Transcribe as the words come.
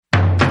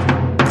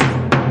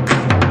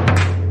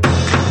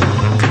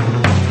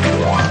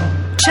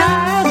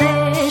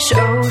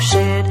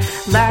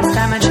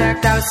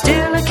checked, I was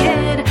still a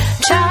kid.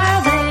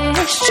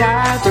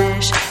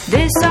 Childish.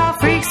 This all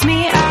freaks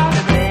me out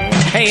a bit.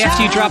 Hey,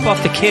 after you drop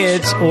off the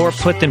kids or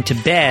put them to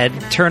bed,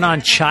 turn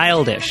on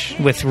Childish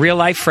with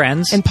real-life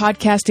friends and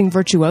podcasting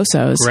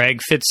virtuosos Greg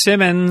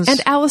Fitzsimmons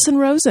and Allison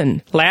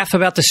Rosen. Laugh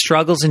about the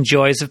struggles and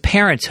joys of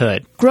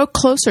parenthood. Grow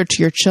closer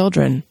to your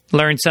children.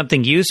 Learn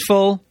something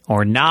useful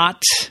or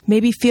not.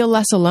 Maybe feel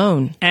less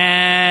alone.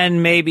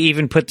 And maybe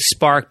even put the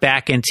spark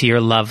back into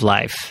your love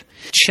life.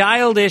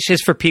 Childish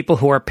is for people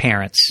who are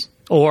parents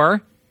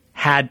or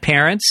had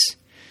parents.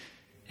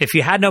 If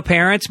you had no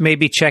parents,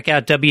 maybe check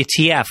out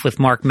WTF with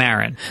Mark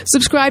Maron.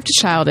 Subscribe to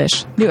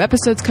Childish. New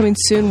episodes coming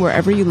soon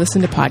wherever you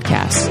listen to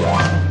podcasts.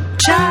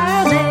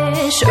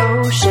 Childish,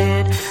 oh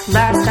shit.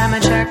 Last time I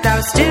checked, I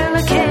was still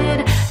a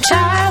kid.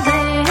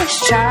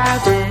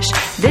 Childish.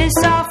 This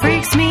all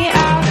freaks me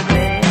out a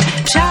bit.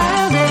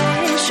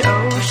 Childish,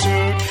 oh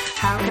shit.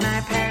 How can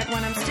I parent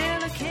when I'm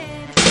still a kid?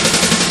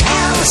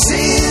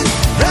 Allison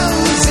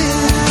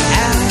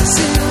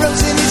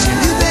Rosen is your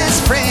new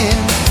best friend.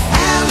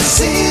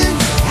 Allison,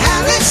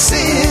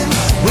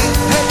 with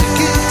her the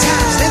good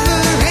times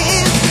never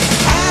end.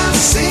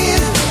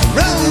 Allison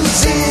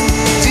Rosen,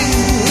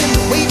 doing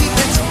the wavy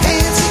pencil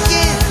pants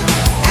again.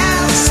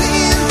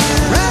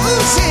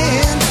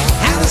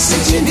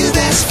 Allison's your new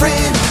best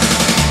friend.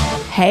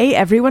 Hey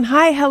everyone,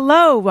 hi,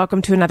 hello.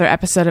 Welcome to another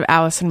episode of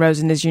Allison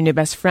Rosen is your new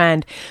best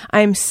friend.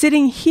 I'm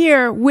sitting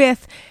here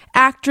with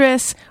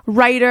actress,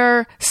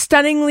 writer,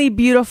 stunningly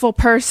beautiful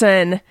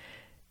person,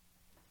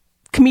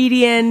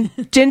 comedian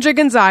Ginger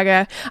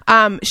Gonzaga.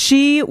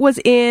 She was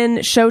in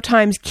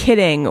Showtime's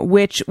Kidding,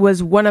 which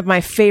was one of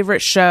my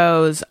favorite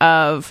shows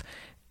of.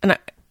 And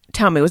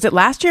tell me, was it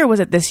last year or was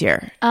it this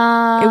year?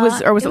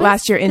 Was it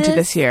last year into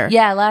this year?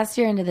 Yeah, last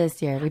year into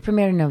this year. We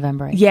premiered in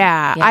November.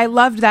 Yeah, I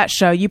loved that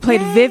show. You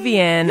played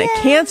Vivian, a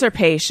cancer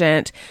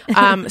patient.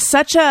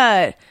 Such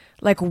a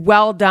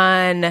well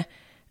done,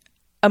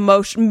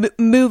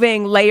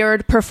 moving,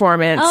 layered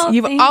performance.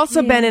 You've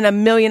also been in a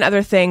million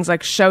other things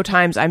like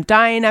Showtime's I'm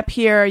Dying Up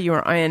Here. You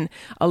were in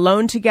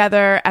Alone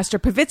Together, Esther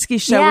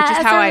Povitsky's show, which is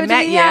how I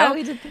met you. Yeah,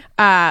 we did.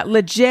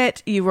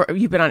 Legit.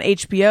 You've been on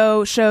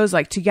HBO shows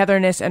like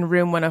Togetherness and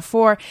Room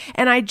 104.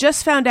 And I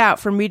just found out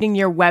from reading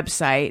your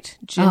website,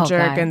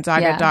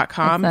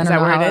 gingergonzaga.com. Is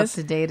that where it is? Up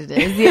to date it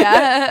is.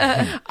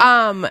 Yeah.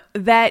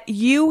 That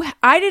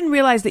I didn't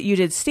realize that you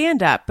did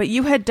stand up, but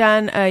you had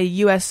done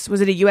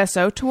was it a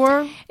USO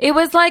tour? It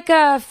was like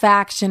a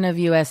faction of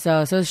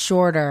USO, so it was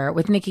shorter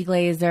with Nikki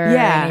Glazer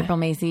and April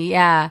Macy.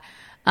 Yeah.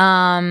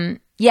 I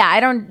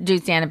don't do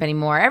stand-up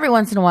anymore. Every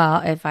once in a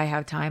while, if I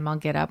have time, I'll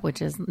get up,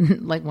 which is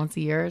like once a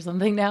year or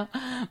something now.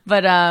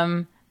 But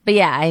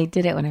yeah, I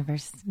did it when I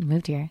first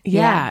moved here.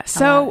 Yeah.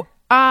 So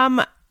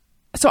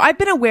I've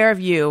been aware of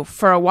you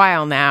for a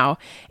while now,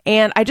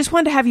 and I just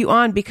wanted to have you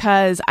on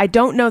because I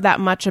don't know that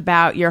much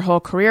about your whole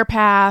career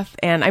path.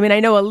 And I mean,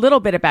 I know a little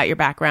bit about your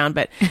background,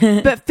 but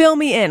fill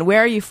me in.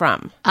 Where are you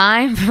from?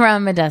 I'm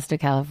from Modesto,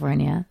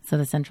 California, so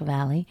the Central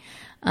Valley.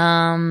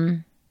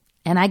 And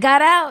I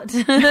got out.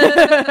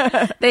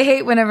 They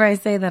hate whenever I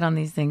say that on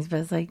these things, but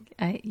it's like,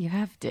 you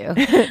have to.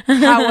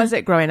 How was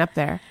it growing up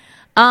there?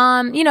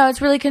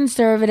 It's really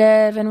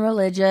conservative and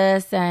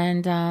religious,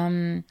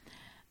 and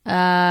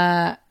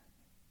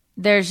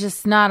there's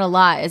just not a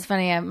lot. It's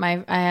funny.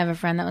 I have a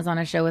friend that was on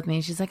a show with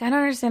me. She's like, I don't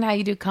understand how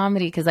you do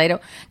comedy because I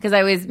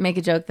always make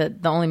a joke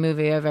that the only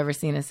movie I've ever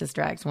seen is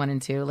Sister Acts 1 and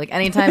 2. Like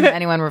anytime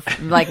anyone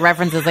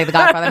references like The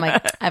Godfather, I'm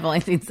like, I've only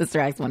seen Sister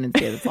Acts 1 and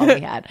 2. That's all we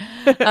had.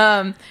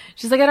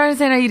 She's like, I don't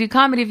understand how you do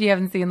comedy if you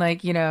haven't seen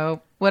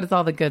what is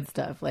all the good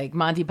stuff like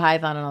Monty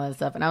Python and all that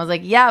stuff. And I was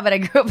like, yeah, but I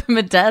grew up in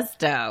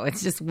Modesto.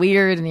 It's just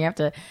weird, and you have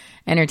to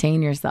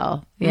entertain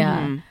yourself.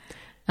 Yeah.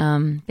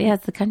 Mm-hmm. But yeah,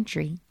 it's the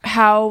country.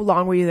 How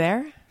long were you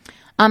there?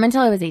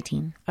 Until I was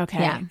 18. Okay.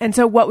 Yeah. And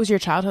so what was your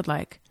childhood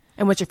like?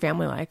 And what's your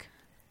family like?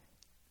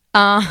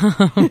 Well,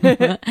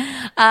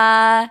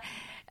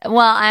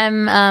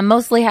 I'm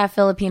mostly half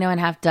Filipino and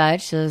half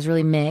Dutch, so it was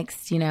really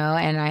mixed, and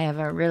I have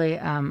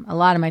a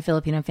lot of my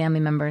Filipino family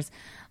members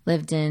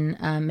lived in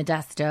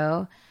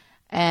Modesto.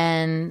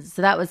 And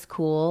so that was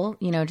cool.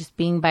 Just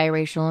being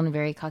biracial in a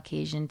very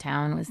Caucasian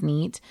town was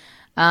neat.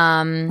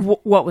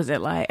 What was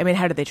it like? I mean,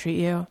 how did they treat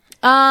you?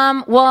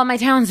 Well, my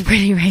town's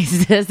pretty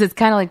racist. It's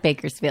kind of like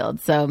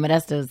Bakersfield. So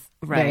Modesto's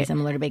very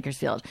similar to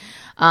Bakersfield.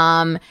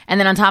 And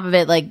then on top of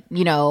it,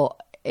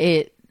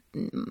 there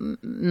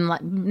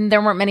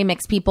weren't many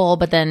mixed people,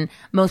 but then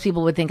most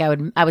people would think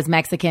I was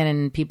Mexican,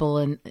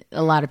 and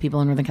a lot of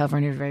people in Northern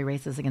California were very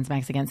racist against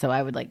Mexicans. So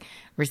I would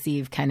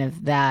receive kind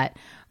of that.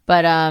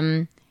 But,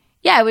 I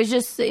was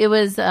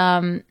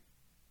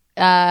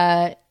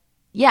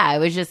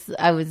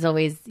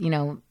always,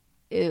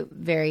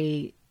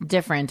 very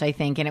different, I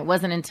think. And it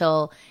wasn't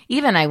until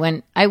even I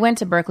went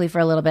to Berkeley for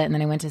a little bit, and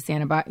then I went to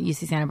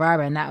UC Santa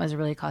Barbara, and that was a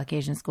really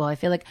Caucasian school. I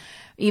feel like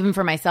even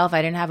for myself,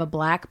 I didn't have a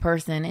black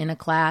person in a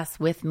class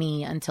with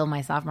me until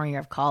my sophomore year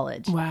of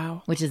college.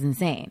 Wow. Which is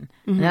insane.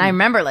 Mm-hmm. And then I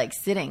remember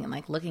sitting and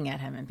looking at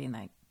him and being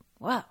like,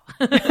 wow,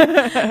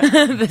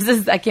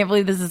 I can't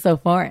believe this is so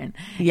foreign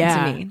to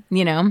me,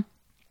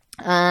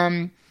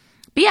 But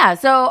yeah,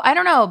 so I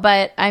don't know,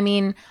 but I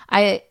mean,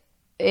 I'm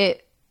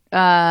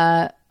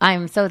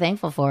so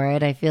thankful for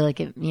it. I feel like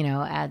it,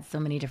 adds so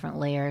many different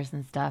layers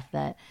and stuff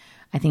that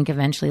I think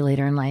eventually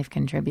later in life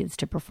contributes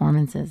to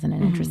performances in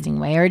an interesting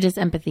way, or just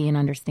empathy and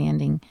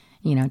understanding,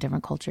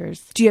 different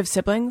cultures. Do you have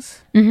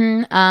siblings?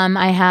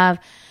 I have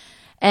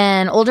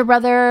an older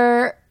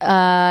brother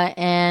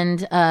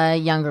and a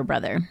younger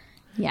brother.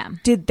 Yeah.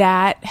 Did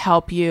that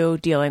help you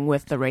dealing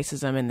with the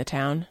racism in the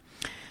town?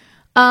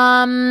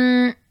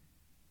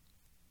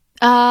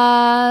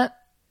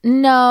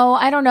 No,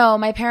 I don't know.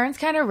 My parents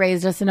kind of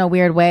raised us in a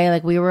weird way.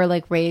 Like we were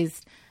like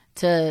raised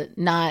to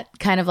not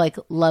kind of like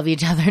love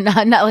each other,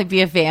 not like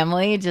be a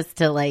family, just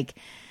to like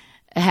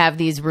have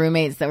these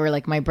roommates that were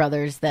like my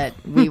brothers that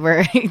we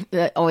were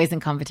always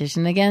in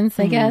competition against,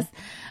 I guess.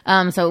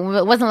 So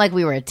it wasn't like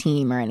we were a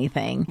team or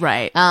anything.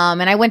 Right.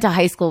 And I went to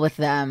high school with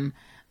them.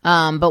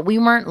 But we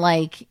weren't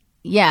like,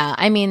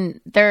 I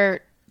mean,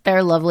 they're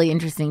lovely,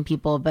 interesting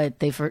people,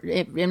 but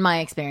in my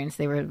experience,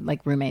 they were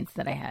like roommates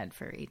that I had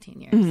for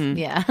 18 years.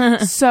 Yeah.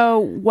 So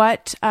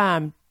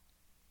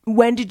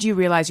when did you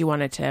realize you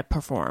wanted to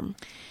perform?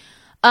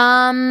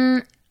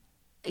 I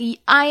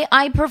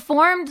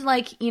performed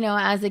like,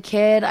 as a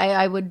kid,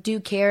 I would do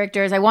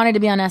characters. I wanted to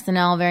be on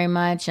SNL very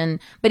much.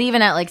 But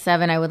even at like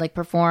 7, I would like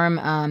perform.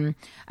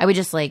 I would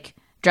just like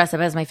dress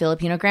up as my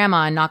Filipino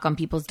grandma and knock on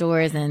people's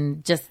doors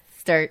and just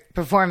start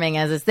performing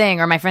as this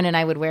thing. Or my friend and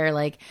I would wear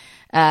like,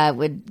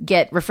 would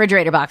get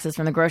refrigerator boxes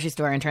from the grocery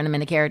store and turn them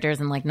into characters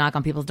and like knock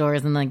on people's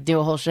doors and like do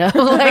a whole show.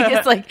 Like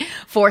it's like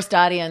forced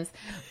audience.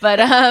 But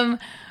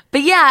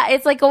yeah,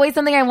 it's like always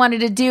something I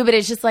wanted to do, but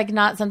it's just like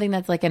not something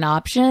that's like an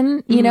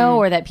option,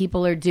 or that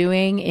people are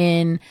doing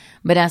in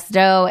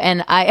Modesto.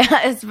 And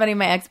it's funny,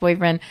 my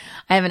ex-boyfriend,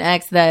 I have an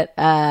ex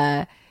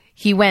that,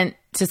 he went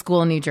to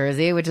school in New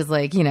Jersey, which is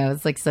like,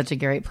 it's like such a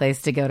great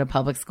place to go to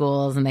public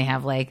schools, and they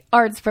have like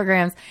arts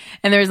programs.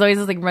 And there's always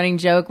this like running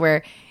joke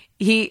where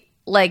he,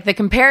 like the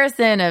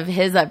comparison of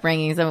his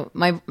upbringing. So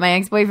my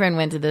ex-boyfriend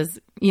went to this,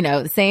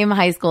 the same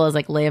high school as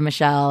like Lea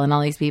Michele and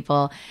all these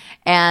people.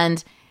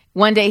 And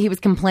one day he was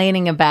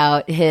complaining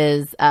about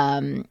his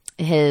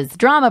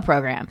drama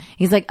program.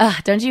 He's like,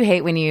 don't you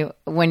hate when you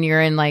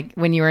were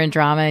in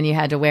drama and you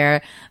had to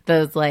wear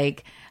those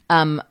like,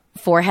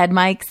 forehead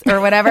mics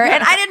or whatever?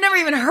 And I had never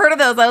even heard of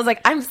those. I was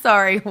like, I'm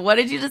sorry, what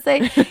did you just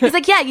say? He's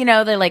like,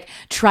 yeah, they like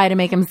try to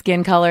make them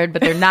skin colored,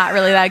 but they're not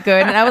really that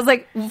good. And I was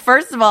like,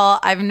 first of all,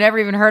 I've never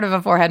even heard of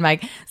a forehead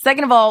mic.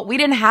 Second of all, we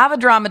didn't have a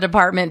drama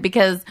department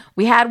because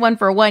we had one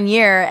for 1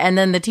 year, and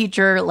then the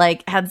teacher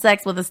like had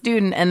sex with a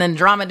student, and then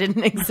drama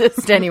didn't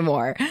exist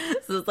anymore.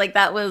 So it's like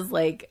that was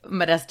like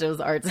Modesto's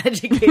arts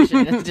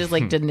education. It just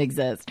like didn't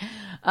exist.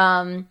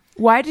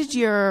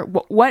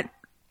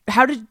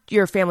 How did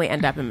your family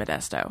end up in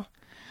Modesto?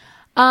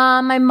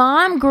 My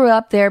mom grew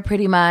up there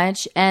pretty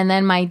much. And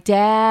then my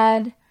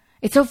dad,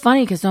 it's so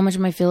funny because so much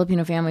of my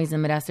Filipino family is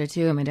in Modesto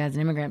too. And my dad's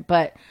an immigrant.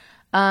 But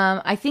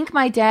I think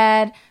my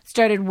dad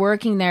started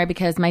working there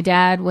because my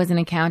dad was an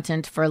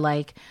accountant for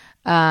like,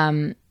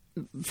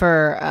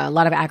 for a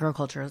lot of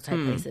agricultural type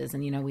places.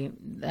 And,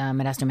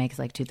 Modesto makes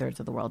like 2/3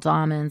 of the world's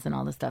almonds and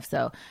all this stuff.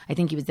 So I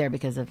think he was there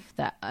because of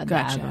the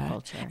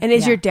agriculture. And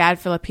is your dad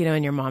Filipino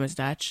and your mom is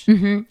Dutch?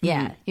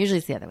 Yeah. Usually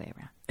it's the other way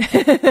around.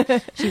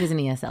 She was an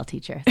ESL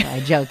teacher, so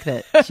I joke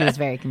that she was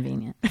very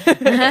convenient.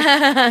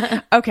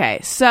 Okay.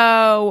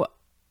 So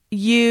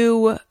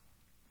you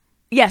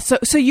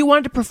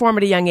wanted to perform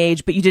at a young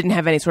age, but you didn't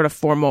have any sort of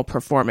formal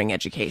performing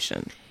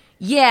education.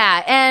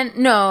 Yeah, and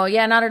no,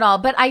 not at all.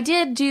 But I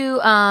did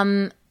do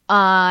I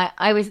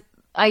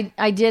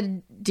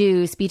did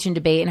do speech and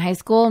debate in high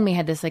school, and we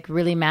had this like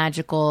really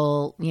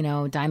magical,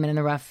 diamond in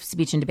the rough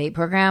speech and debate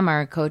program.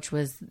 Our coach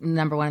was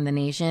 #1 in the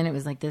nation. It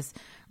was like this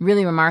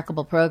really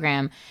remarkable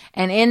program.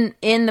 And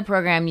in the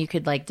program you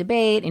could like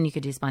debate and you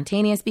could do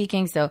spontaneous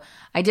speaking. So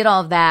I did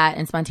all of that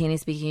and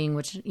spontaneous speaking,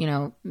 which,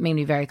 made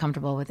me very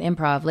comfortable with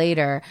improv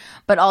later.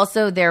 But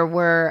also there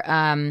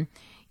were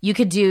you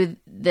could do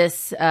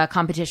this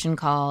competition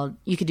called,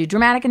 you could do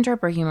dramatic interp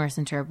or humorous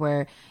interp,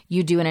 where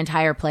you do an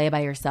entire play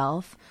by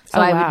yourself.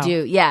 So I would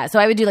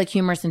do like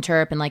humorous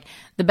interp, and like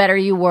the better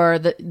you were,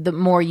 the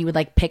more you would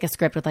like pick a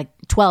script with like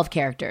 12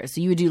 characters. So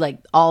you would do like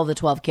all the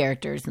 12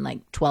 characters in like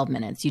 12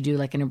 minutes. You do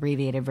like an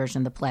abbreviated version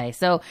of the play.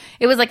 So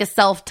it was like a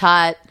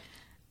self-taught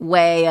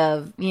way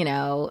of,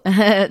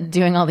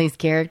 doing all these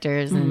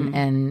characters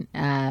and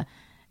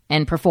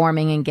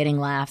performing and getting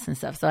laughs and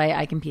stuff. So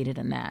I competed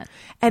in that.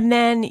 And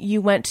then you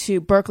went to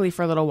Berkeley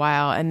for a little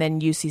while, and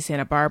then UC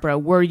Santa Barbara.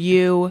 Were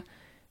you,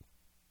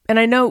 and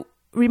I know,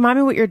 remind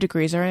me what your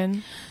degrees are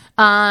in?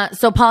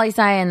 So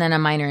poli-sci and then a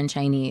minor in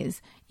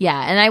Chinese. Yeah.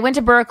 And I went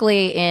to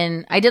Berkeley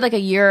I did like a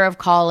year of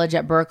college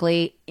at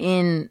Berkeley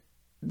in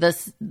the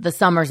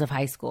summers of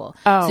high school.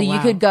 Oh, so you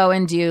could go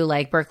and do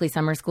like Berkeley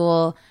summer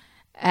school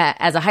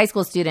as a high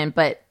school student.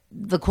 But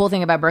the cool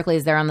thing about Berkeley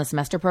is they're on the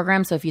semester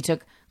program. So if you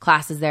took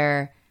classes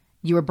there,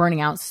 you were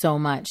burning out so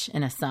much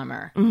in a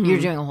summer. You're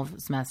doing a whole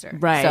semester.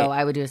 Right. So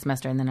I would do a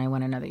semester, and then I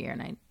went another year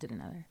and I did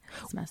another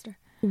semester.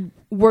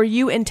 Were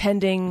you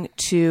intending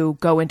to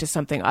go into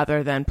something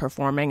other than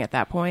performing at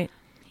that point?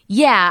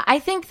 Yeah, I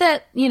think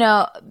that,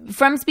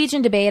 from speech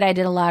and debate, I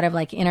did a lot of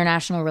like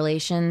international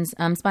relations,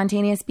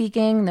 spontaneous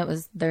speaking.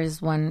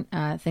 There's one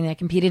thing I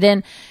competed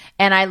in,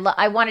 and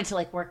I wanted to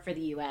like work for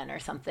the UN or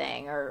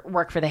something, or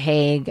work for the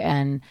Hague,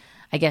 and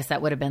I guess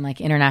that would have been like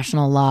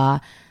international law.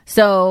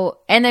 So,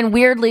 and then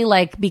weirdly,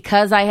 like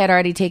because I had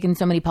already taken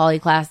so many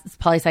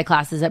poli-sci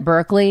classes at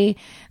Berkeley,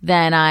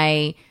 then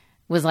I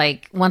was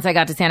like, once I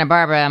got to Santa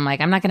Barbara, I'm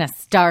like, I'm not going to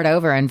start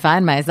over and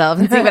find myself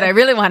and see what I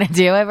really want to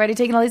do. I've already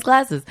taken all these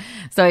classes.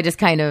 So I just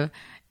kind of,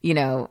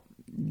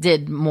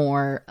 did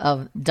more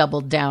of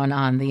doubled down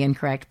on the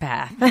incorrect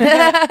path.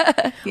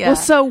 Yeah. Well,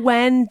 so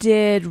when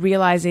did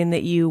realizing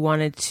that you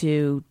wanted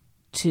to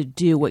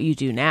do what you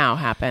do now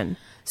happen?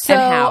 So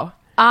and how?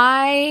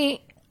 I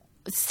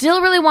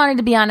still really wanted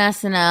to be on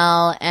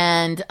SNL,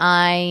 and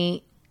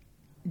I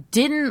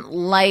didn't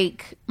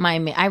like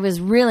I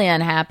was really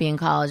unhappy in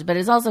college, but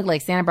it's also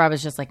like Santa Barbara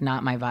is just like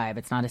not my vibe.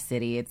 It's not a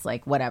city. It's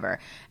like whatever.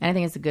 And I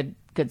think it's a good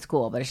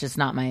school, but it's just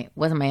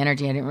wasn't my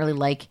energy. I didn't really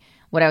like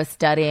what I was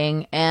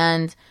studying.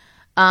 And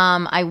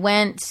I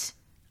went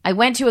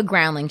to a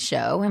Groundling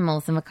show, and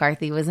Melissa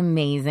McCarthy was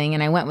amazing.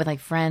 And I went with like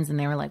friends, and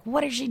they were like,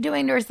 "What is she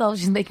doing to herself?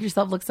 She's making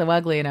herself look so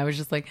ugly." And I was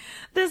just like,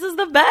 "This is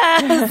the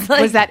best."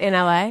 Like, was that in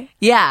LA?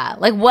 yeah.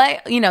 Like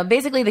what,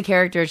 basically the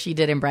character she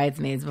did in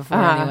Bridesmaids before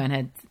anyone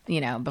had,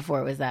 before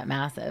it was that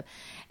massive.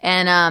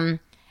 And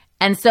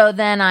so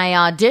then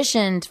I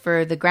auditioned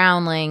for the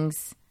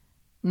Groundlings,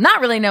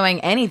 not really knowing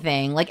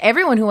anything. Like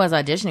everyone who was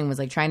auditioning was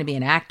like trying to be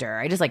an actor.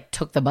 I just like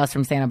took the bus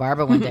from Santa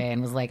Barbara one day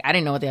and was like, I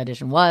didn't know what the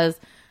audition was.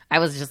 I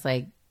was just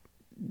like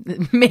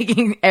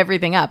making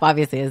everything up,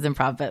 obviously as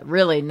improv, but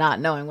really not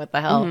knowing what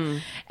the hell.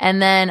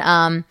 And then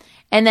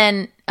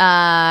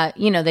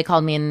they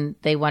called me and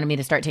they wanted me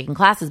to start taking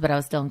classes, but I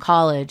was still in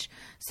college.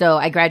 So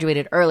I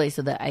graduated early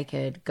so that I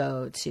could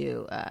go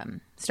to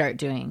start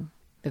doing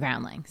the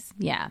Groundlings.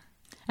 Yeah.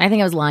 And I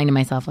think I was lying to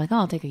myself, like,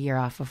 I'll take a year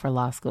off before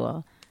law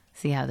school,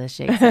 see how this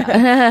shakes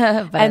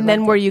out. And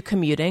then were you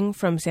commuting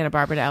from Santa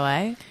Barbara to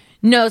LA?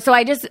 No, so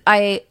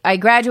I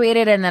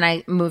graduated and then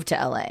I moved to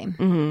LA.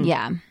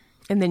 Yeah.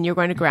 And then you're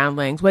going to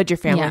Groundlings. What did your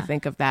family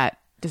think of that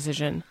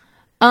decision?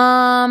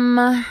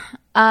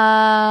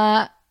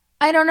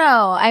 I don't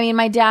know. I mean,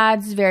 my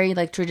dad's very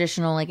like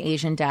traditional, like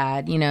Asian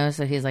dad,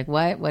 so he's like,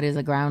 what is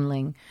a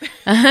groundling?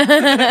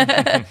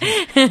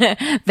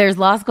 There's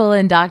law school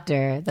and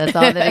doctor. That's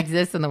all that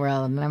exists in the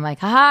world. And I'm like,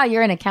 haha,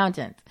 you're an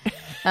accountant.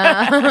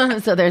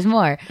 So there's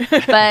more.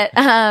 But,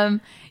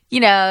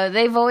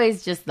 they've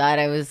always just thought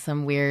I was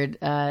some weird,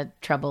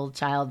 troubled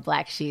child,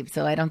 black sheep.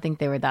 So I don't think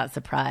they were that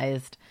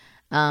surprised.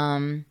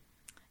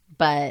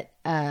 But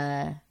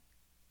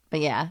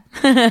yeah.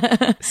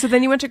 So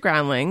then you went to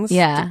Groundlings.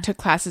 Yeah. Took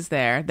classes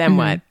there. Then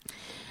what?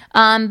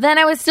 Then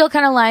I was still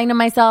kind of lying to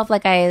myself.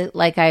 Like I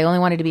only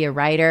wanted to be a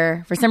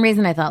writer. For some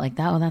reason I thought like,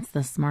 that's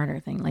the smarter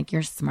thing. Like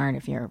you're smart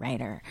if you're a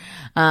writer.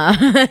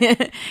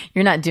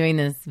 You're not doing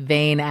this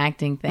vain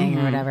acting thing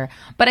or whatever.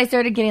 But I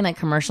started getting like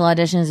commercial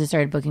auditions. I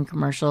started booking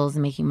commercials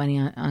and making money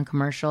on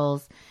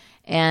commercials.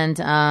 And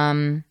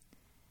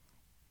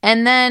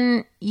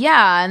then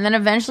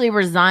eventually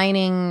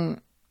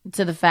resigning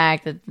to the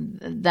fact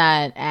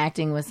that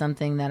acting was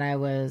something that I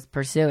was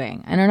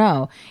pursuing. I don't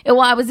know.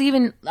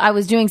 I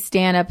was doing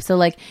stand up. So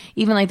like,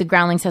 even like the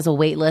Groundlings has a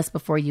wait list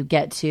before you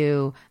get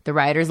to the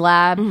writer's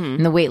lab.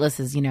 And the wait list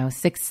is,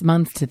 6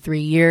 months to 3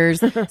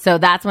 years. So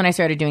that's when I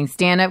started doing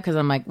stand up. Cause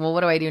I'm like, well,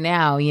 what do I do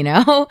now?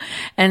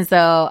 And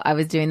so I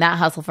was doing that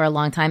hustle for a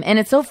long time. And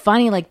it's so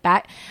funny,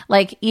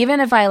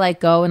 even if I like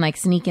go and like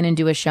sneak in and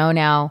do a show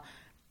now,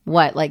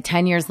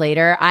 10 years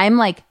later, I'm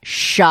like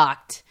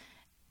shocked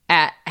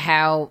at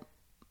how,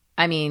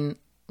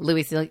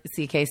 Louis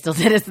C.K. still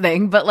did his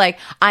thing, but like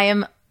I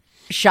am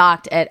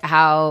shocked at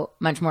how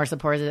much more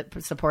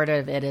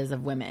supportive it is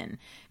of women,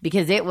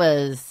 because it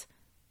was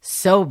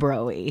so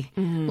broy.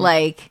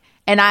 Like,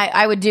 and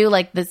I would do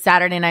like the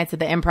Saturday nights at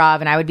the Improv,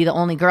 and I would be the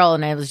only girl,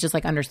 and I was just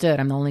like understood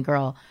I'm the only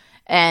girl.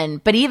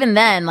 But even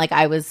then, like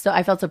I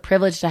felt so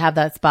privileged to have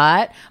that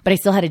spot, but I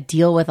still had to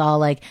deal with all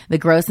like the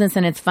grossness.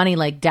 And it's funny,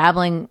 like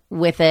dabbling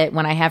with it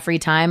when I have free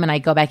time and I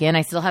go back in,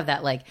 I still have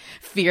that like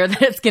fear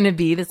that it's going to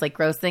be this like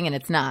gross thing. And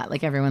it's not.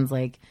 Like everyone's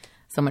like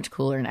so much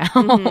cooler now.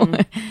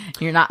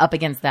 You're not up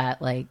against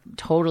that like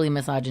totally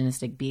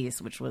misogynistic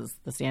beast, which was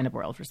the stand-up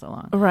world for so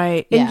long.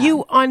 Right. Yeah. And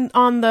you,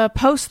 on the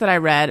post that I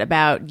read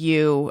about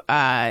you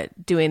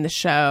doing the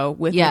show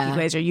with Nikki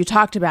Glazer, you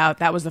talked about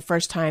that was the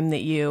first time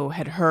that you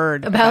had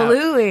heard about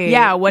Louis.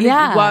 Yeah.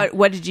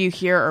 What did you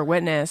hear or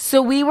witness?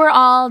 So we were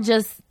all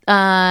just,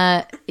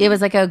 it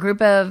was like a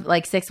group of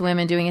like 6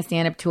 women doing a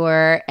stand-up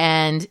tour.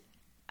 And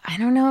I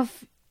don't know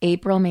if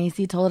April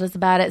Macy told us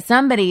about it.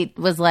 Somebody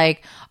was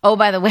like, oh,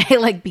 by the way,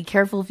 like, be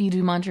careful if you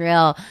do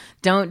Montreal.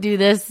 Don't do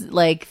this,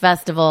 like,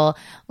 festival.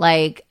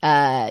 Like,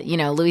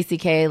 Louis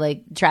C.K.,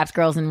 like, traps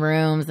girls in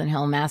rooms and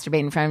he'll masturbate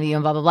in front of you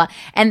and blah, blah, blah.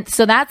 And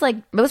so that's, like,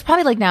 it was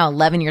probably, like, now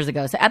 11 years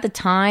ago. So at the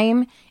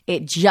time,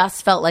 it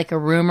just felt like a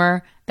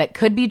rumor that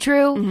could be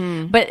true.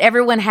 Mm-hmm. But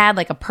everyone had,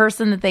 like, a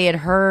person that they had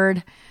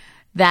heard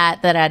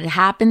that had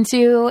happened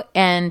to.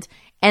 And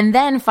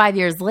then 5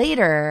 years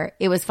later,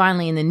 it was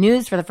finally in the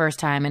news for the first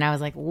time. And I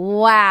was like,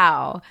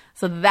 wow.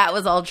 So that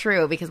was all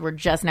true because we're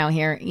just now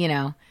here,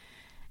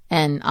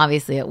 And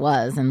obviously it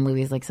was. And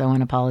Louis is like so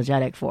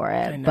unapologetic for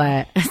it.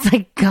 But it's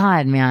like,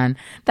 God, man,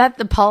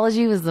 that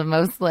apology was the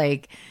most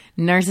like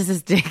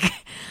narcissistic.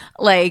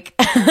 Like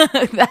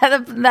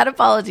that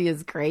apology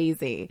is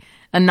crazy.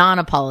 A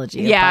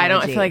non-apology. Yeah,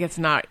 apology. I feel like it's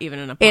not even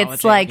an apology.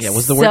 It's like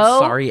was the word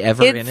sorry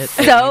ever in it?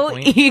 So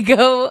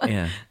ego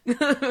Yeah.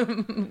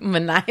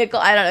 maniacal.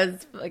 I don't know.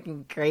 It's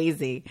fucking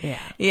crazy.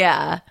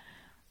 Yeah.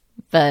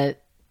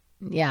 But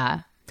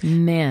yeah,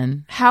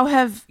 man. How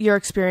have your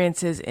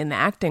experiences in the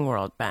acting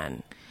world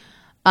been?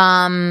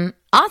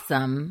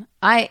 Awesome.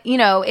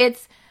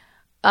 It's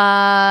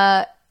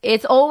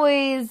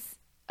always,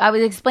 I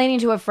was explaining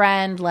to a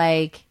friend,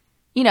 like,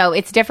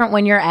 it's different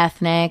when you're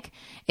ethnic.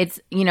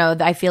 It's,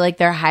 I feel like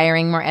they're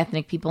hiring more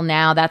ethnic people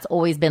now. That's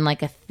always been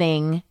like a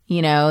thing.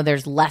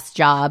 There's less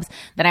jobs.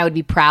 Then I would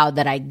be proud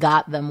that I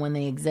got them when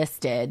they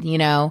existed,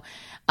 But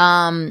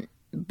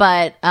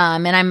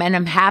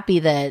I'm happy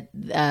that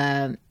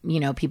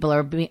people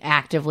are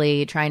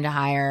actively trying to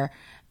hire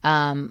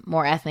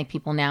more ethnic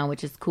people now,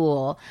 which is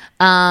cool.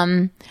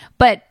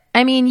 But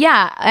I mean,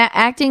 yeah,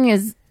 acting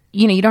is,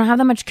 you don't have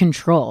that much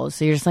control.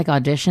 So you're just like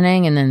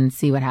auditioning and then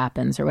see what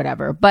happens or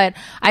whatever. But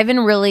I've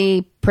been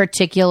really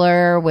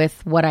particular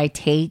with what I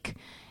take,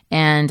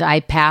 and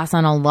I pass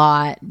on a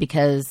lot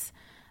because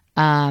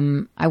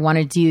I want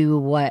to do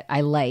what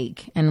I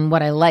like. And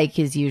what I like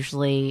is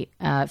usually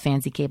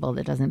fancy cable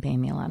that doesn't pay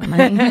me a lot of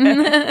money.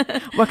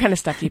 What kind of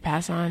stuff do you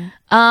pass on?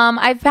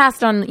 I've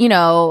passed on,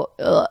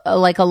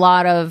 like a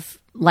lot of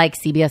like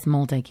CBS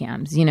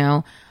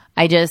multicams,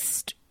 I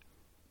just,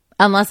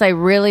 unless I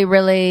really,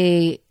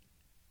 really,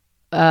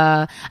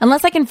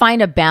 unless I can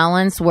find a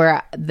balance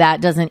where that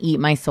doesn't eat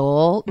my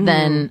soul,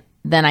 then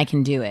I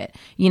can do it.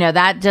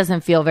 That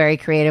doesn't feel very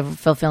creatively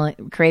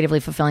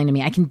fulfilling to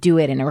me. I can do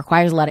it, and it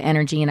requires a lot of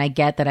energy, and I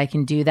get that I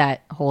can do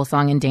that whole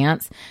song and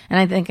dance, and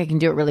I think I can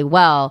do it really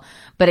well,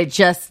 but it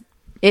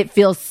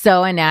feels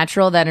so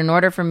unnatural that in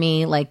order for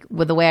me, like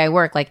with the way I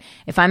work, like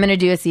if I'm going to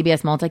do a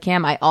CBS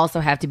multicam, I also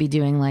have to be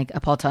doing like a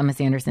Paul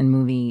Thomas Anderson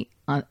movie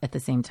at the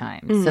same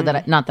time. So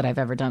that, not that I've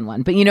ever done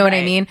one, but you know what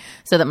I mean?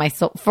 So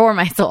that for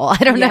my soul, I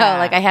don't know.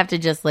 Like I have to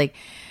just like,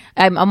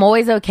 I'm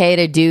always okay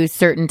to do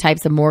certain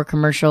types of more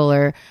commercial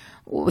or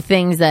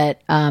things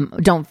that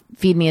don't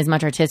feed me as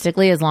much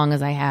artistically, as long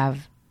as I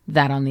have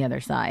that on the other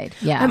side.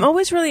 Yeah. I'm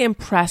always really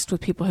impressed with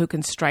people who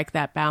can strike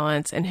that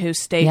balance and who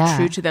stay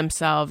true to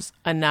themselves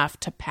enough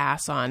to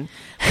pass on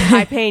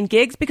high paying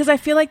gigs, because I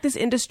feel like this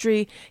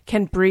industry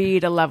can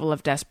breed a level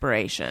of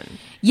desperation.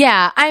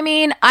 Yeah. I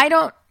mean, I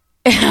don't,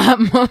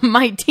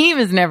 my team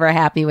is never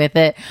happy with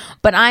it,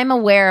 but I'm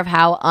aware of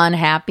how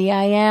unhappy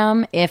I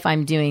am if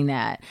I'm doing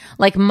that.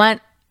 Like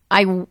and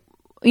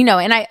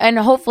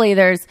hopefully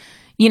there's,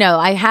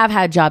 I have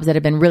had jobs that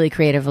have been really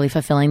creatively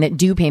fulfilling that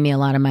do pay me a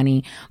lot of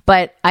money,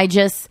 but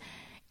it's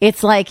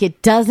like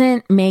it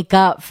doesn't make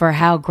up for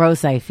how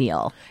gross I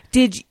feel.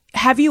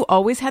 Have you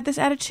always had this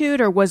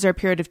attitude, or was there a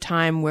period of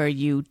time where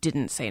you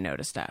didn't say no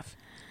to stuff?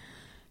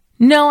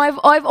 No,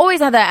 I've always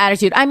had that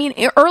attitude. I mean,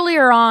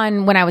 earlier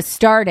on when I was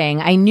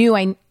starting, I knew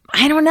I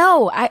don't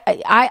know.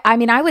 I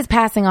mean, I was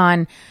passing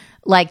on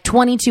like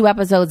 22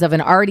 episodes of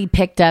an already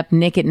picked up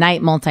Nick at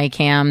Night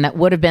multicam that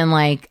would have been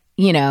like,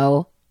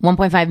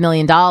 $1.5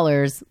 million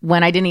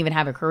when I didn't even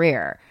have a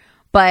career.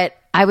 But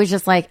I was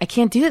just like, I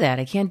can't do that.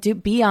 I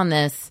can't be on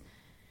this.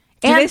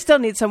 Do they still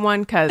need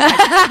someone? Because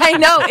I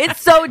know,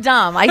 it's so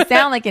dumb. I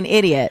sound like an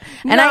idiot,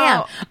 and I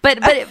am.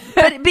 But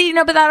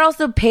that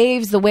also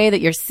paves the way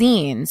that you're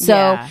seen.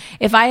 So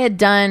if I had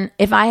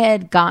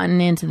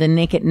gotten into the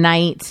Nick at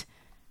Night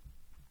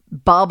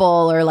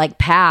bubble or like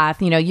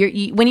path,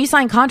 when you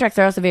sign contracts,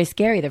 they're also very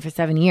scary. They're for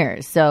 7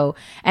 years. So,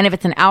 and if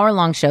it's an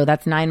hour-long show,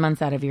 that's 9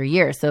 months out of your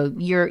year. So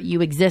you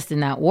exist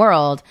in that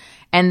world,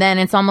 and then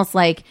it's almost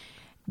like.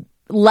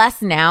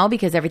 Less now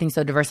because everything's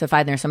so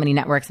diversified and there's so many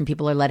networks and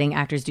people are letting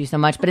actors do so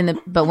much.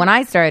 But when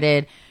I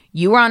started,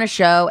 you were on a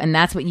show and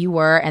that's what you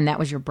were, and that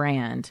was your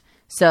brand.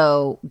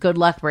 So good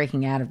luck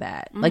breaking out of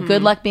that. Like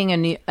good luck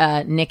being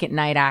a Nick at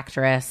Night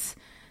actress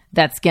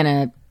that's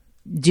gonna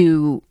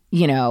do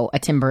a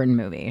Tim Burton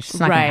movie. It's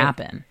just not gonna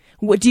happen.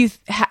 What do you?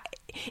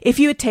 If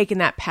you had taken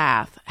that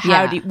path,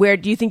 where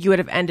do you think you would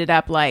have ended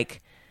up?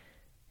 Like,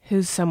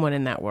 who's someone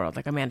in that world?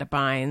 Like Amanda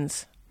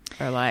Bynes.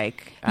 Or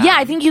like,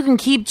 I think you can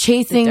keep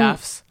chasing. The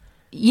Duffs.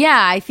 Yeah,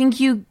 I think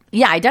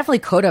I definitely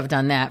could have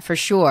done that for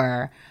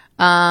sure.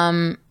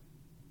 But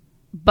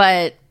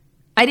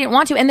I didn't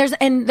want to. And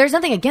there's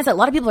nothing against it. A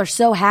lot of people are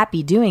so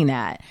happy doing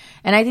that.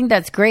 And I think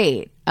that's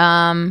great.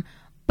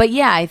 But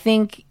yeah, I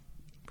think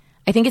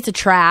it's a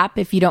trap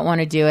if you don't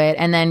want to do it,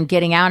 and then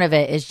getting out of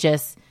it is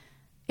just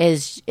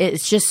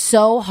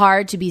so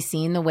hard to be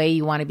seen the way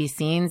you want to be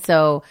seen.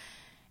 So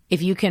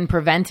if you can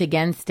prevent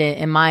against it,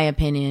 in my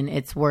opinion,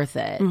 it's worth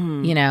it.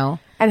 You know,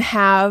 and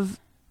have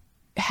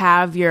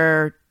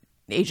your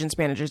agents,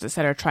 managers,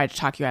 etc., try to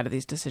talk you out of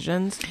these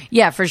decisions.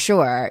 Yeah, for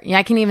sure. Yeah,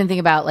 I can even think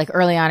about like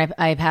early on,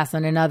 I passed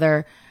on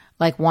another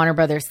like Warner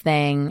Brothers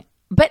thing.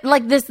 But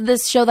like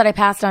this show that I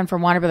passed on for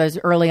Warner Brothers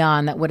early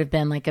on, that would have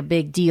been like a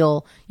big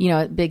deal, you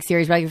know, a big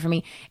series regular for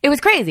me. It was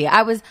crazy.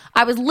 I was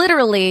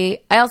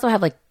literally, I also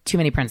have like too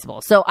many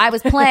principles. So I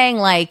was playing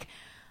like,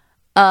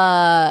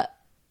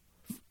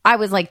 I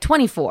was like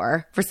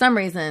 24. For some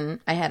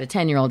reason, I had a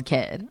 10-year-old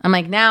kid. I'm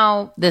like,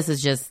 now this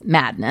is just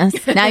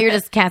madness. Now you're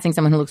just casting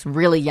someone who looks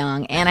really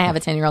young, and I have a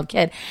 10-year-old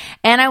kid.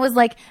 And I was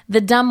like the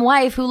dumb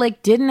wife who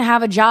like didn't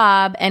have a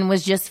job and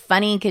was just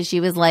funny because she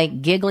was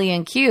like giggly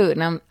and cute.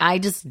 And I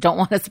just don't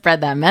want to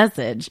spread that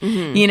message.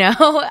 You know,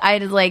 I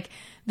just like,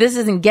 this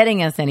isn't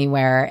getting us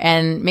anywhere.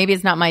 And maybe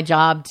it's not my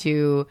job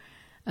to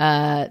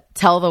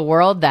tell the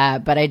world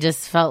that, but I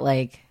just felt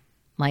like,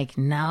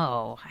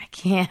 no, I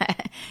can't,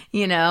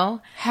 you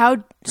know?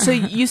 So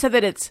you said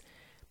that it's,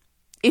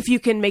 if you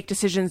can make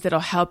decisions that'll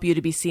help you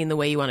to be seen the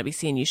way you want to be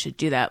seen, you should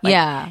do that. Like,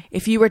 yeah.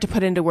 If you were to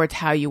put into words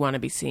how you want to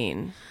be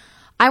seen.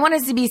 I want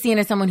us to be seen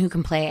as someone who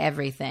can play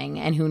everything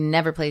and who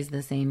never plays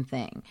the same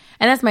thing.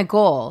 And that's my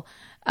goal.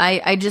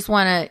 I just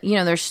want to, you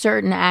know, there's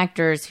certain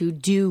actors who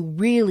do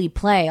really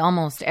play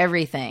almost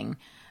everything.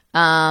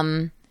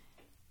 But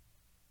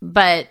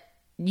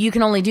you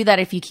can only do that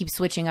if you keep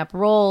switching up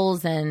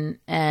roles and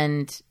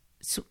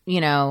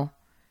you know,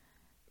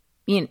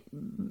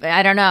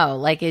 I don't know.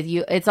 Like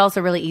it's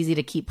also really easy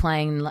to keep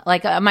playing.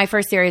 Like my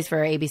first series for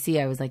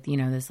ABC, I was like, you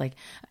know, this like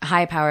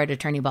high-powered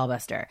attorney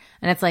ballbuster,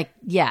 and it's like,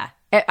 yeah,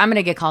 I'm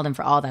gonna get called in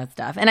for all that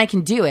stuff, and I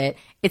can do it.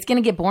 It's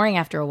gonna get boring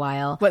after a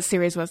while. What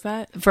series was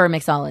that? For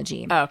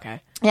Mixology. Oh, okay.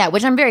 Yeah,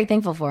 which I'm very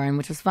thankful for, and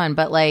which was fun.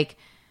 But like.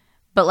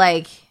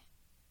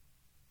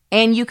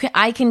 And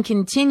I can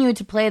continue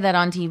to play that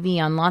on TV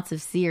on lots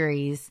of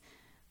series,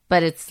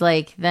 but it's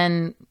like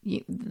then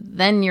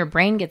your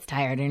brain gets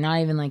tired. You're not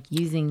even like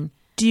using.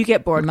 Do you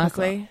get bored muscle.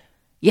 quickly?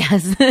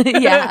 Yes,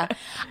 yeah.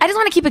 I just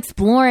want to keep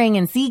exploring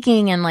and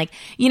seeking, and like,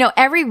 you know,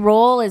 every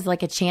role is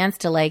like a chance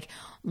to like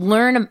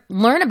learn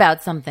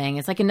about something.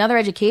 It's like another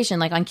education.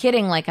 Like on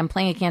Kidding, like I'm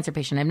playing a cancer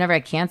patient. I've never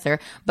had cancer,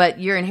 but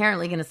you're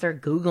inherently going to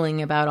start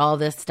Googling about all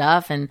this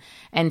stuff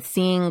and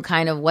seeing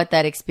kind of what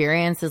that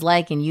experience is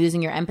like, and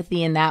using your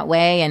empathy in that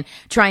way, and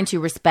trying to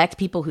respect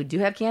people who do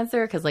have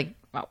cancer. Cause like,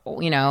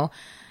 you know,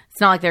 it's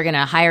not like they're going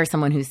to hire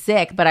someone who's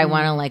sick, but I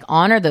want to like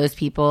honor those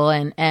people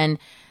and,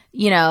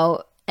 you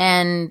know,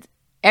 and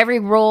every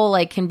role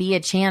like can be a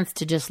chance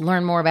to just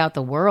learn more about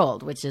the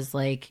world, which is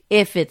like,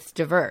 if it's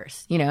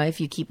diverse, you know, if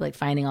you keep like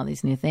finding all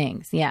these new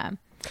things. Yeah.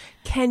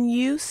 Can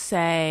you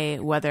say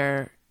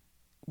whether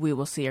we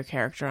will see your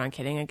character on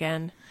Kidding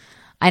again?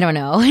 I don't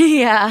know.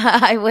 Yeah,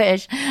 I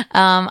wish.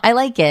 I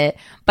like it,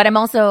 but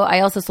I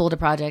also sold a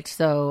project.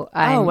 So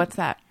what's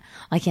that?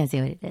 I can't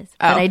say what it is,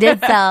 but I did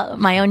sell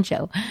my own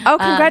show. Oh,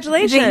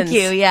 congratulations. Thank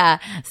you. Yeah.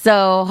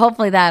 So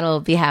hopefully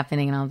that'll be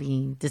happening, and I'll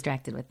be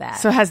distracted with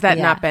that. So has that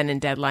not been in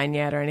deadline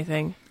yet or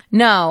anything?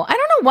 No, I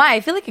don't know why.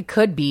 I feel like it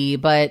could be,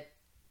 but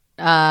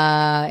it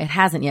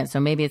hasn't yet. So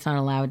maybe it's not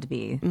allowed to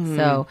be. Mm-hmm.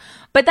 So,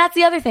 but that's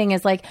the other thing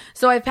is like,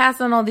 so I've passed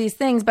on all these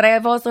things, but I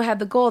have also had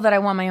the goal that I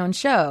want my own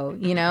show,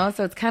 you know?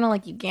 So it's kind of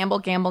like you gamble,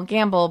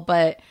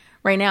 but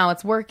right now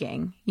it's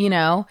working, you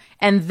know?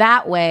 And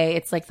that way,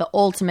 it's like the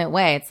ultimate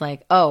way. It's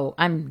like, oh,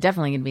 I'm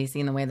definitely going to be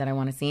seen the way that I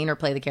want to see or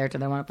play the character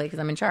that I want to play because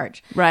I'm in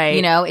charge. Right.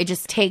 You know, it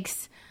just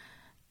takes,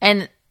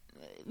 and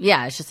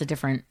yeah, it's just a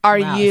different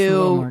route. It's a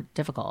little more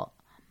difficult.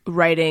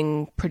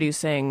 Writing,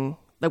 producing,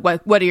 like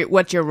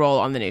what's your role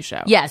on the new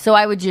show? Yeah, so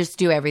I would just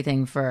do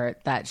everything for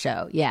that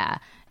show. Yeah.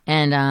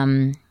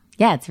 And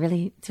yeah, it's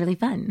really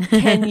fun.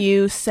 Can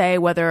you say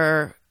what,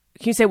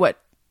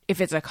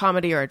 if it's a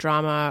comedy or a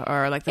drama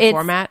or like the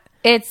format?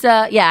 It's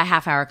a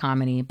half-hour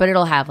comedy, but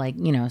it'll have like,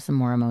 you know, some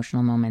more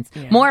emotional moments.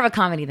 Yeah. More of a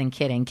comedy than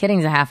Kidding.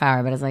 Kidding's a half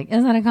hour, but it's like,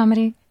 is that a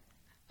comedy?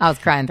 I was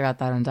crying throughout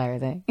that entire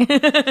thing.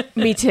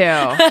 Me too.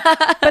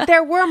 But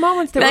there were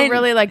moments that were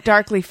really like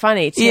darkly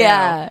funny too.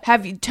 Yeah.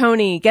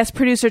 Guest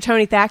producer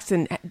Tony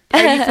Thaxton,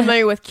 are you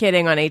familiar with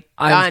Kidding on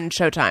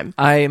Showtime?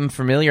 I'm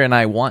familiar and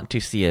I want to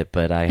see it,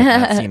 but I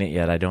have not seen it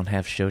yet. I don't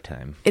have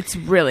Showtime. It's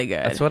really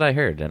good. That's what I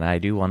heard, and I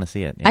do want to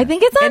see it. Yeah. I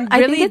think it's on. Really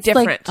I think it's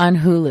different. like on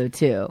Hulu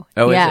too.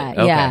 Oh, yeah, is it?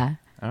 Okay. Yeah.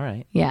 All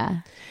right.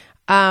 Yeah.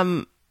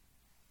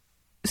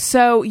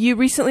 So you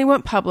recently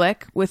went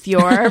public with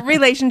your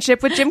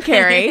relationship with Jim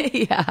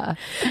Carrey. Yeah.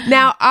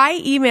 Now I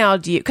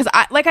emailed you because,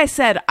 like I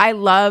said, I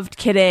loved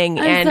Kidding,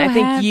 and so I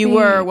think happy. you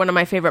were one of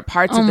my favorite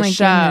parts of the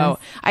show.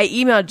 Goodness. I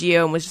emailed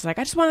you and was just like,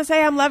 I just want to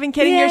say I'm loving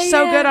Kidding. You're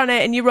so good on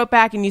it. And you wrote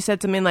back and you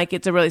said something like,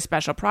 it's a really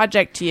special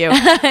project to you.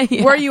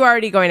 Yeah. Were you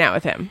already going out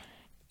with him?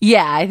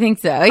 Yeah, I think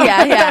so.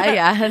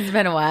 Yeah. It's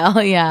been a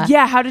while. Yeah.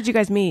 Yeah. How did you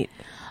guys meet?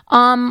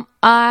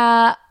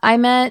 I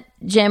met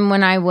Jim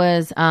when I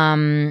was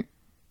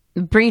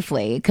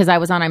briefly, because I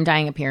was on I'm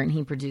Dying Up Here and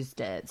he produced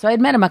it. So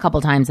I'd met him a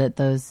couple times at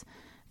those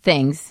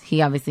things.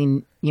 He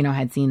obviously,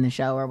 had seen the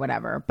show or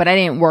whatever, but I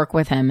didn't work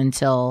with him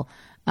until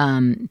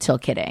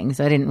Kidding.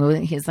 So I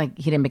didn't. He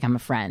didn't become a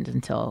friend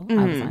until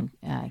I was on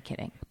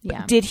Kidding.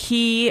 Yeah.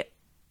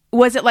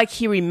 Was it like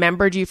he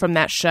remembered you from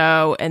that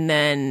show and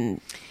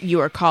then you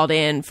were called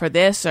in for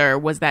this, or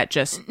was that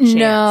just chance?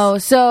 No.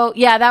 So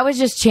yeah, that was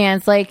just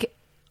chance. Like,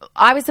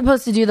 I was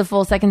supposed to do the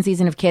full second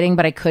season of Kidding,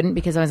 but I couldn't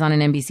because I was on an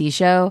NBC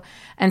show.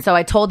 And so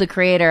I told the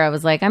creator, I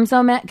was like, I'm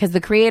so mad, because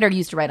the creator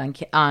used to write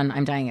on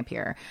I'm Dying Up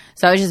Here.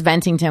 So I was just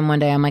venting to him one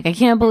day. I'm like, I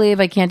can't believe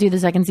I can't do the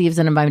second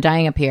season of I'm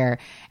Dying Up Here.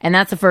 And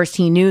that's the first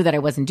he knew that I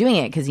wasn't doing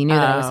it, because he knew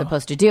that I was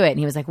supposed to do it. And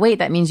he was like, wait,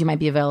 that means you might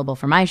be available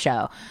for my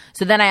show.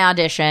 So then I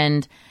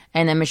auditioned,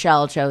 and then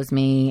Michelle chose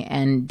me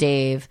and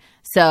Dave.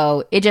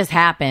 So it just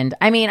happened.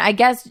 I mean, I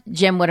guess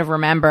Jim would have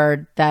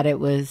remembered that it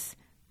was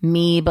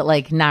me, but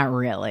like not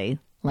really.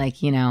 Like,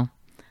 I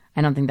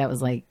don't think that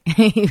was like,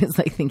 he was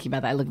like thinking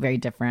about that. I look very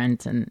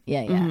different, and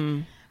yeah.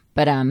 Mm-hmm.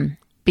 But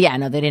yeah,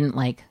 no, they didn't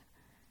like,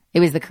 it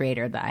was the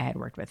creator that I had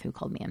worked with who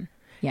called me in.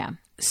 Yeah.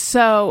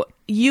 So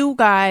you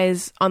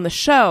guys on the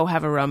show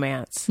have a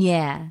romance.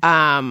 Yeah.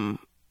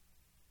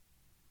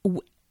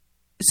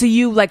 So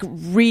you like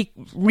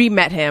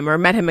re-met him or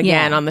met him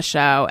again on the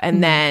show,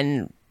 and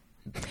then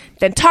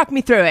talk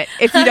me through it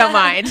if you don't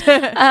mind.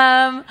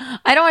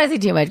 I don't want to say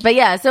too much, but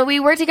yeah, so we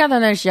worked together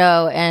on the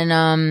show,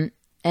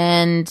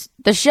 and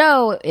the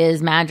show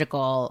is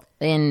magical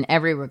in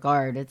every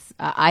regard. It's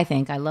I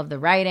think I love the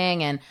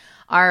writing, and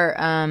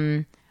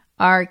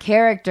our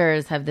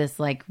characters have this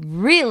like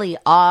really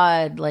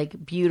odd,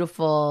 like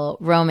beautiful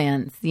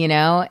romance,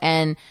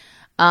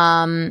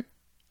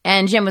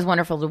 and Jim was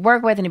wonderful to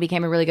work with, and he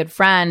became a really good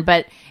friend.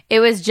 But it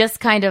was just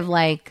kind of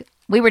like,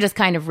 we were just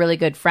kind of really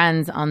good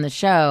friends on the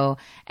show,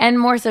 and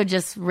more so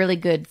just really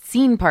good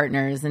scene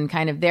partners and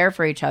kind of there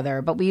for each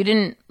other. But we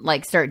didn't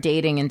like start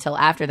dating until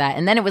after that.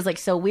 And then it was like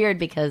so weird,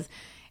 because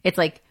it's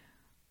like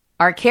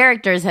our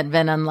characters had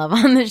been in love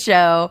on the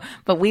show,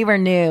 but we were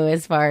new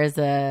as far as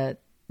a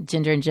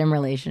Ginger and Jim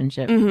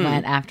relationship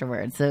went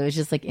afterwards. So it was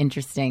just like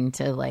interesting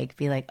to like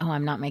be like, oh,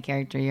 I'm not my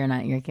character, you're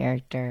not your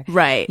character.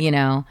 Right.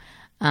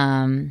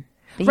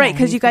 Right,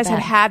 because you guys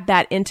had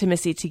that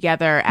intimacy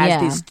together as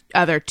these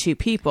other two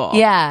people.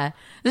 Yeah.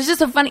 It's just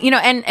so funny,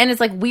 and it's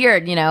like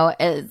weird,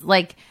 it's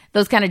like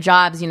those kind of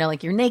jobs,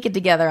 like you're naked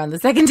together on the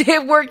second day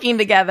of working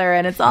together,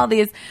 and it's all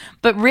these,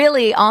 but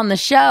really on the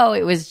show,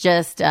 it was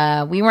just,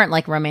 we weren't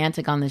like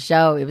romantic on the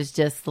show. It was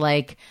just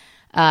like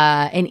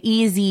an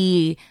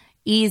easy,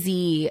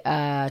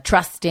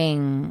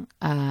 trusting,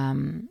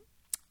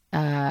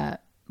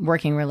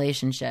 working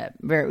relationship,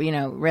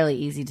 really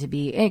easy to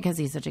be, because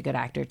he's such a good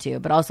actor too,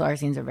 but also our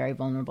scenes are very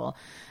vulnerable,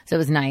 so it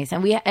was nice,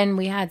 and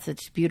we had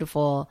such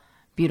beautiful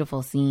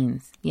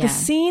scenes. Yeah. The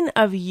scene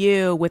of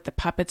you with the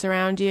puppets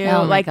around you,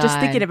 just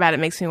thinking about it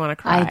makes me want to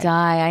cry. I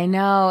die. I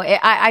know.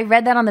 I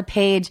read that on the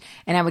page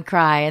and I would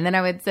cry, and then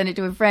I would send it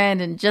to a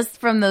friend, and just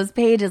from those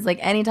pages, like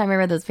anytime I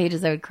read those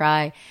pages, I would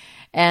cry,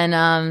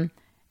 and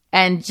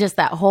just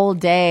that whole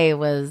day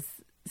was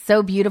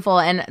so beautiful.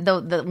 And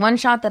the one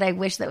shot that I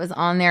wish that was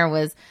on there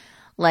was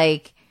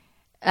like,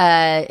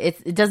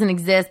 it doesn't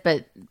exist,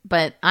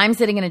 but I'm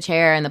sitting in a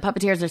chair and the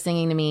puppeteers are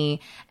singing to me,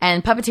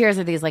 and puppeteers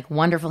are these like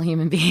wonderful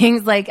human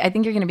beings. Like, I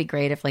think you're going to be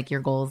great if like your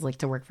goal is like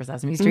to work for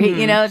Sesame Street,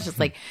 it's just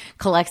like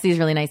collects these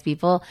really nice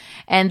people.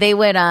 And they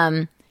would,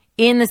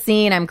 in the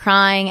scene, I'm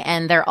crying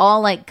and they're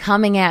all like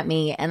coming at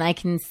me, and I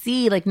can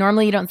see, like,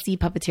 normally you don't see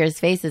puppeteers'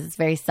 faces. It's a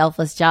very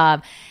selfless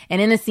job.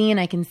 And in the scene,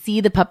 I can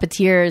see the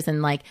puppeteers,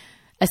 and like,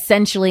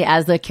 essentially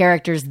as the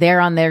characters, they're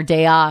on their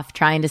day off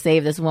trying to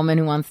save this woman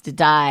who wants to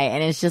die.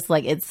 And it's just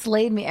like, it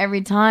slayed me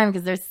every time,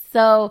 because they're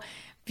so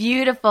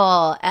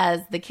beautiful as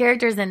the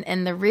characters,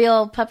 and the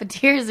real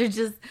puppeteers are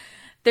just,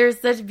 they're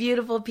such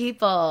beautiful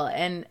people.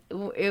 And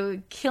it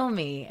would kill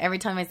me every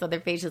time I saw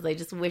their faces. I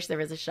just wish there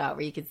was a shot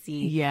where you could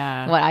see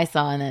what I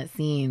saw in that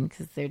scene,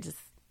 because they're just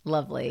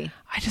lovely.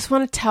 I just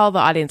want to tell the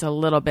audience a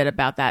little bit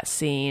about that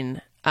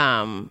scene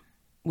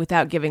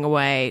without giving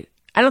away.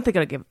 I don't think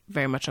it'll give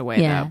very much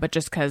away, though, but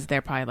just because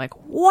they're probably like,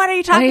 what are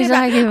you talking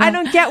about? I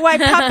don't get why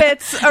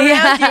puppets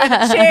around you in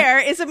a chair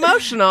is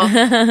emotional.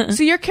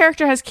 So your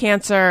character has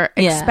cancer,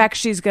 expects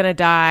she's going to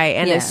die,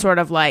 and is sort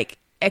of like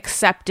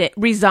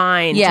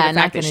resigned to the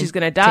fact that she's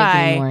going to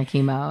die. More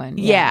chemo.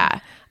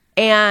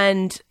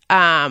 And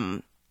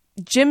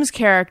Jim's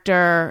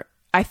character,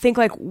 I think,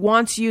 like,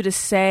 wants you to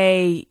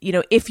say,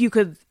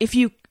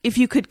 if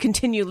you could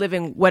continue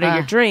living, what are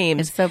your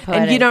dreams? It's so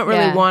poetic. And you don't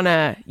really want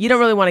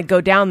to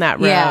go down that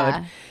road.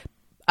 Yeah.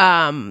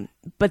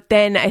 But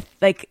then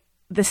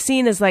the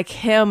scene is like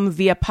him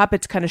via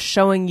puppets kind of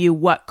showing you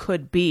what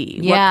could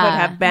be, what could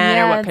have been,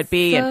 or what could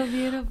be. So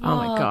beautiful. Oh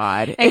my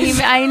God.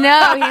 And I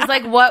know. He's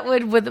like, what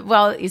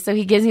would, so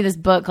he gives me this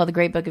book called The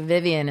Great Book of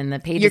Vivian, and the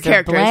pages your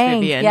character are blank. is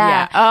Vivian.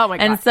 Yeah. Oh my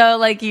God. And so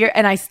like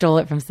and I stole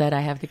it from Sid.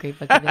 I have The Great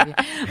Book of Vivian.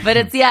 But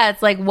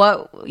it's like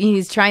what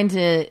he's trying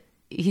to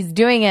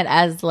doing it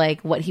as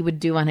like what he would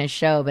do on his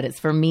show, but it's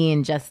for me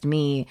and just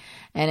me.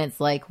 And it's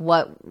like,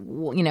 what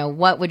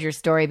would your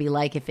story be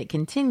like if it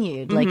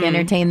continued? Like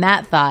entertain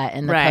that thought,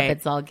 and the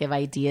puppets all give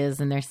ideas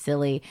and they're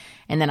silly.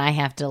 And then I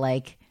have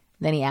to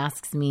then he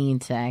asks me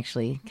to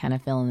actually kind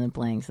of fill in the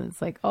blanks. And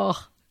it's like,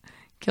 oh,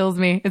 kills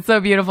me. It's so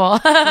beautiful.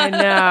 I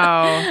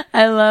know.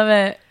 I love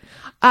it.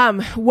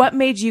 What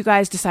made you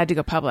guys decide to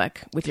go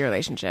public with your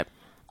relationship?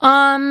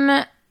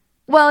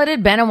 Well, it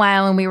had been a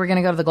while and we were going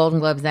to go to the Golden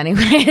Globes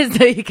anyway.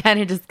 So you kind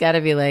of just got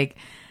to be like,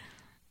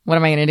 what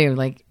am I going to do?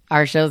 Like,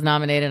 our show's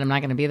nominated. I'm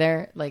not going to be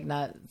there. Like,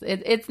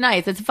 it's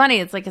nice. It's funny.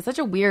 It's like, it's such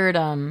a weird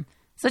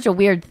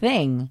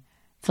thing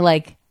to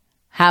like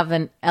have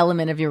an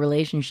element of your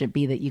relationship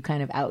be that you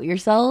kind of out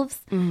yourselves.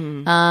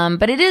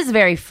 But it is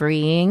very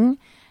freeing.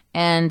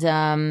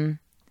 And,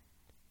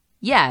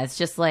 it's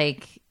just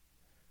like,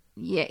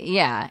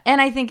 yeah. And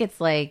I think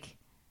it's like,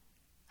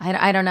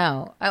 I don't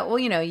know. Well,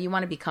 you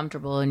want to be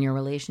comfortable in your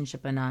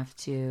relationship enough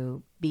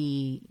to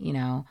be,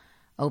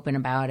 open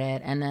about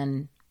it. And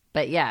then,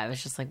 but yeah, it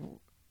was just like,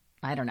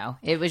 I don't know.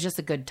 It was just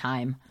a good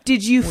time.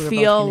 Did you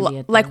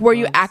feel like, were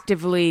you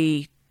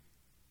actively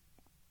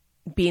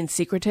being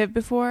secretive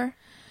before?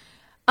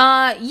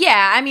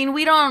 Yeah. I mean,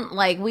 we weren't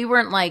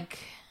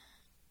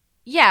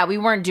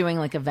doing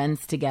like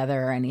events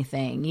together or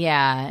anything.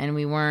 Yeah. And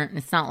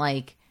it's not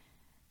like,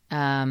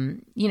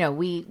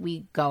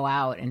 we go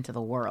out into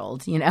the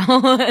world,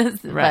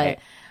 right.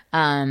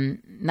 But,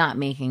 not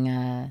making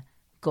a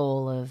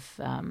goal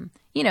of,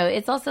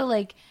 it's also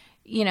like,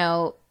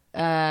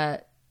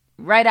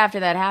 right after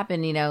that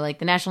happened, like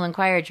the National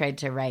Enquirer tried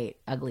to write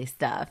ugly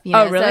stuff.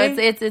 Oh, really?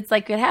 So it's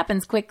like it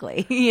happens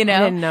quickly, I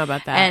didn't know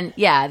about that. And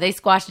yeah, they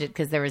squashed it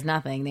because there was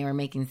nothing. They were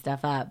making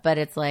stuff up. But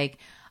it's like,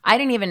 I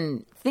didn't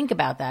even think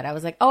about that. I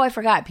was like, oh, I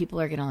forgot. People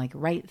are going to like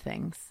write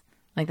things.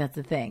 Like that's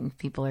the thing.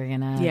 People are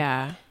going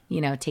to,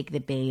 take the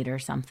bait or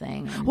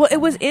something. Well, it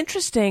was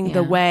interesting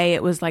the way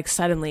it was like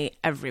suddenly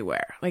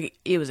everywhere. Like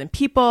it was in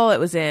People. It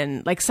was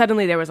in like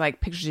suddenly there was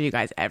like pictures of you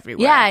guys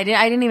everywhere. Yeah, I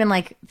didn't even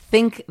like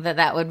think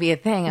that would be a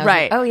thing. I was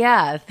like, oh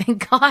yeah,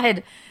 thank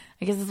God.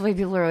 I guess that's the way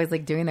people are always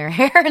like doing their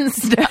hair and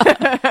stuff.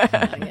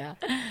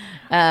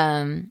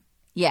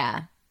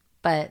 Yeah.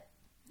 But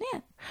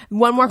yeah.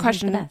 One more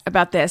question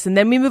about this, and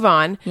then we move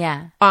on.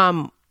 Yeah.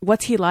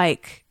 What's he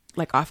like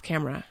off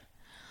camera?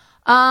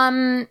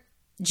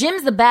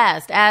 Jim's the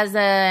best. As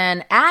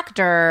an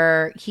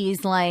actor,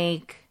 he's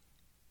like,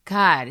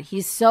 God,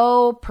 he's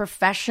so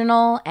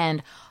professional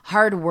and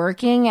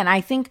hardworking. And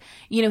I think,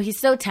 he's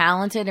so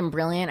talented and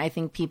brilliant. I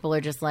think people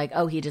are just like,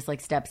 oh, he just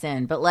like steps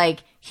in. But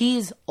like,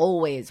 he's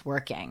always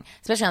working,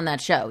 especially on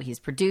that show. He's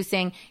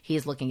producing,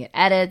 he's looking at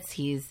edits,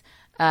 he's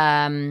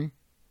everything.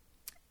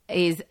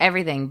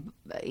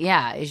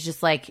 Yeah, he's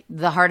just like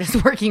the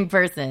hardest working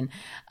person.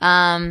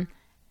 And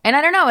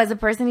I don't know, as a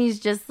person, he's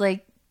just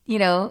like,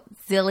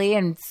 silly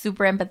and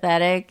super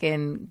empathetic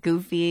and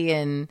goofy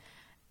and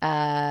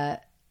I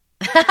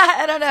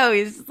don't know.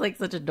 He's just like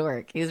such a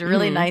dork. He's a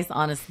really nice,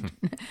 honest.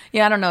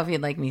 I don't know if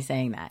he'd like me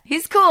saying that.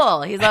 He's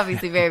cool. He's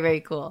obviously very,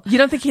 very cool. You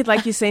don't think he'd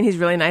like you saying he's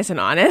really nice and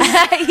honest?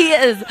 He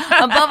is.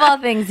 Above all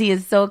things, he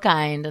is so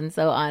kind and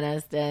so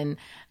honest and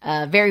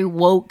very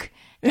woke,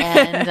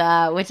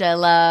 and which I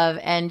love.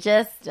 And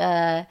just,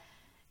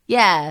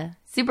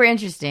 super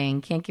interesting.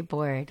 Can't get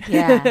bored.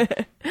 Yeah.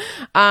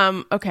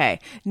 Okay.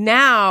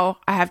 Now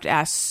I have to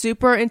ask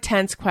super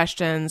intense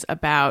questions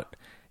about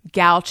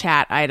gal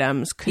chat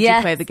items. Could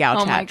you play the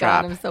gal chat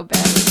drop? Oh my God, I'm so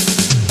bad.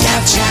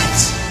 Gal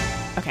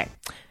chat. Okay.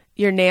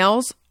 Your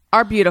nails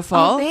are beautiful.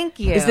 Oh, thank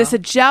you. Is this a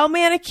gel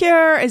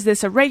manicure? Is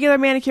this a regular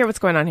manicure? What's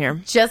going on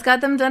here? Just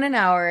got them done an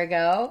hour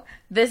ago.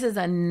 This is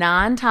a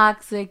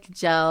non-toxic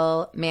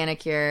gel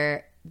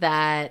manicure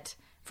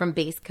from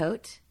Base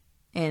Coat.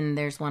 And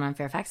there's one on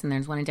Fairfax and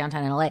there's one in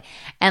downtown LA.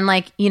 And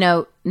like,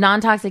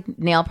 non-toxic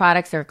nail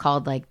products are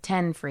called like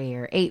 10 free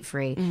or 8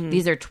 free. Mm-hmm.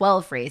 These are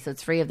 12 free. So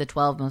it's free of the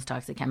 12 most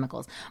toxic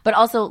chemicals. But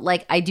also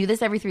like I do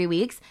this every 3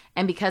 weeks.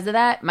 And because of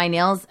that, my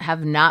nails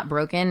have not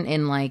broken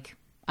in like,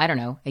 I don't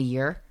know, a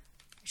year.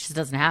 It just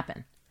doesn't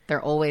happen.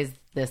 They're always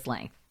this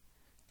length.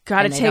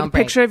 Got to take a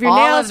picture of your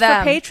nails for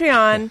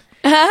Patreon.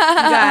 You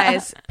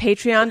guys,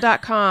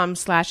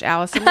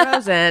 patreon.com/Allison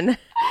Rosen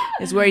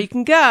is where you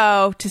can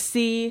go to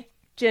see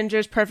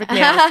Ginger's perfect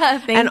nails.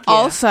 Thank you.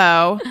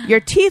 Also, your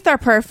teeth are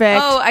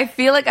perfect. Oh, I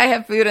feel like I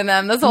have food in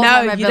them. This whole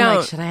time I've been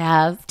like, should I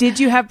have? Did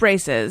you have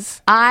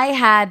braces? I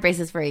had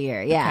braces for a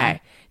year, yeah.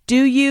 Okay.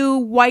 Do you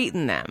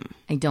whiten them?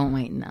 I don't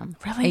whiten them.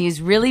 Really? I use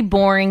really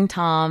boring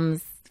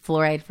Tom's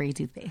fluoride-free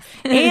toothpaste.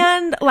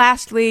 And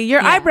lastly,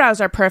 your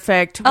eyebrows are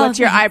perfect. What's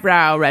your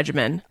eyebrow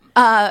regimen?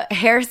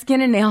 Hair,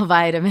 skin, and nail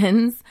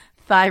vitamins.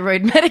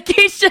 Thyroid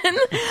medication.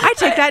 I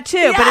take that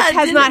too, but it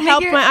has not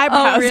helped my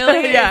eyebrows. Oh,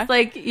 really? Yeah. It's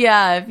like,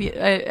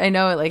 I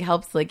know it like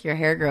helps like your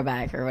hair grow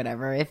back or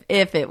whatever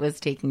if it was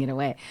taking it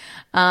away.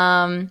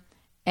 And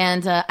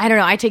I don't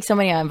know. I take so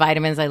many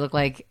vitamins. I look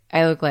like I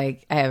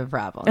have a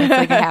problem. It's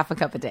like a half a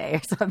cup a day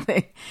or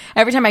something.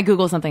 Every time I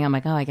Google something, I'm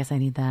like, oh, I guess I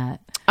need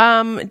that.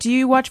 Do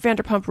you watch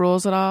Vanderpump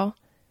Rules at all?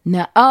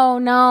 No. Oh,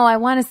 no. I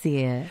want to see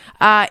it.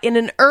 In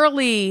an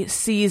early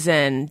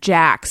season,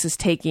 Jax is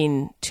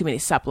taking too many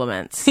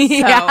supplements. So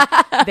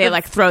they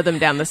like throw them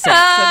down the sink.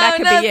 So that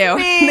could be you.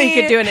 You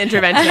could do an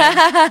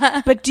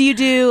intervention. But do you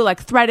do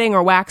like threading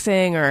or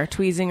waxing or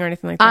tweezing or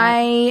anything like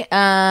that?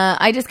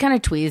 I just kind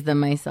of tweeze them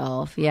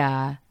myself.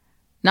 Yeah.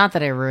 Not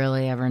that I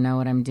really ever know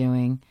what I'm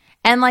doing.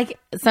 And like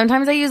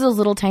sometimes I use those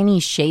little tiny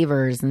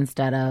shavers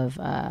instead of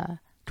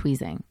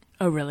tweezing.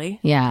 Oh, really?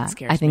 Yeah. That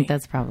scares I think me.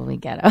 that's probably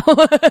ghetto.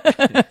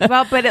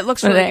 Well, but it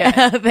looks really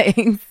good.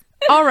 Thanks.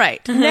 All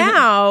right.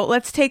 Now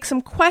let's take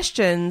some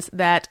questions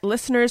that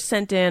listeners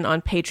sent in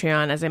on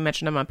Patreon. As I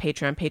mentioned, I'm on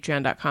Patreon,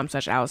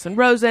 patreon.com/Allison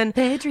Rosen.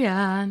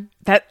 Patreon.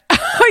 That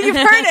oh, you've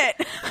heard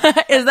it.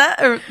 Is that?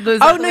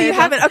 Oh, no, you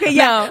haven't. Okay,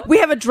 yeah. No. We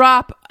have a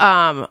drop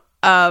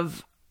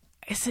of,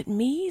 is it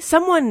me?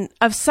 Someone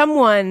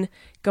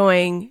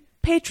going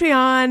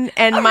Patreon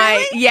and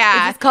Really? It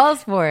just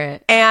calls for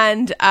it.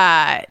 And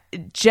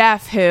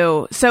Jeff,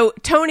 so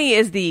Tony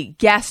is the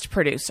guest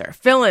producer,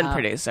 fill-in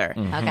producer.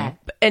 Okay.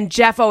 And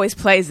Jeff always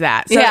plays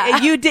that. So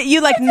Yeah.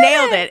 you like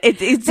nailed it.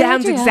 It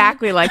sounds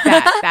exactly like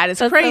that. That is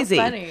That's crazy.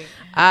 so funny.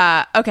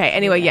 Okay.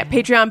 Anyway,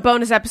 Patreon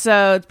bonus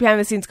episodes, behind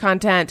the scenes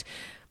content,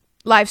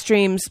 live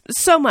streams,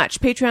 so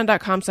much.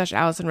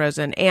 Patreon.com/Allison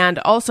Rosen. And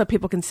also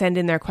people can send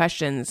in their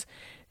questions.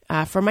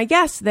 For my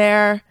guests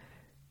there,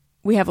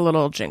 we have a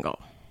little jingle.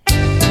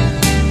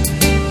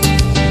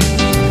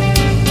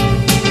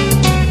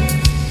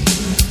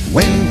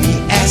 When we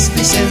ask,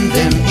 they send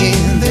them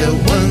in. They're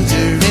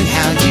wondering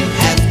how you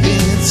have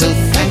been. So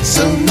thanks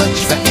so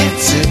much for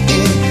answering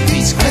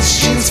these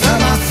questions from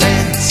our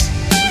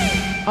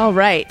fans. All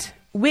right.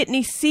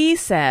 Whitney C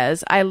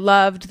says, I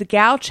loved the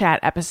Gal Chat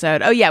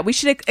episode. Oh, yeah, we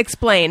should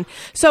explain.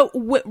 So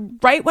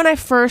right when I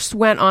first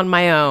went on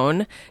my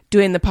own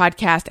doing the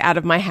podcast out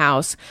of my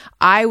house,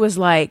 I was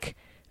like,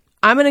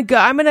 I'm going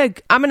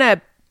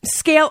to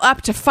scale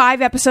up to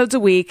 5 episodes a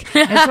week.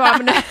 And so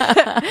I'm going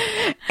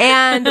to,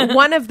 and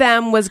one of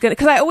them was going to,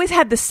 because I always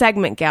had the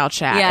segment Gal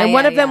Chat. And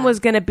one of them was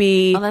going to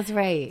be, Oh, that's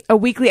right. a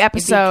weekly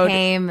episode.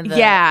 became the-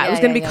 it was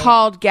going to be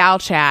called Gal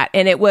Chat.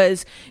 And it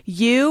was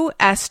you,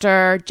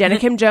 Esther, Jenna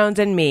Kim Jones,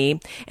 and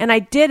me. And I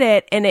did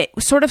it, and it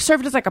sort of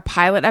served as like a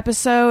pilot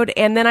episode.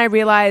 And then I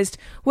realized,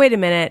 wait a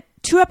minute,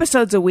 2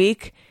 episodes a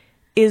week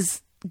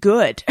is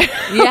good.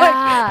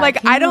 Yeah. like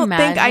Can I you don't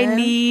think I imagine?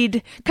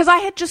 need, because I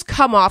had just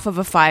come off of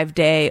a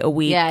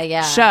 5-day-a-week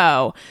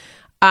show.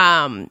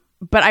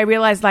 But I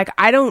realized like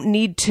I don't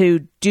need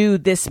to do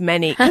this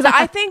many, because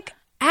I think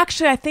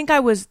I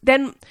was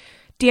then.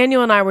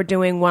 Daniel and I were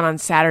doing one on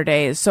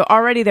Saturdays, so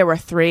already there were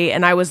 3,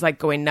 and I was like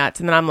going nuts.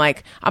 And then I'm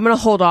like, I'm gonna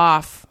hold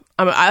off.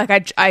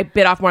 I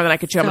bit off more than I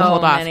could chew. I'm gonna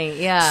hold off.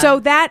 Yeah. So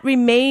that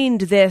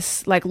remained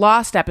this like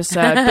lost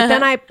episode, but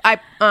then I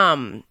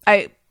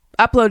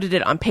uploaded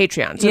it on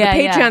Patreon. So the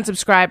Patreon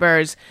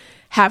subscribers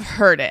have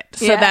heard it.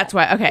 So that's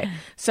why. Okay.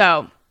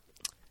 So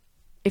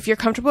if you're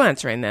comfortable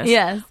answering this.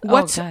 Yes.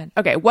 What's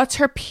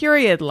her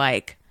period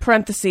like?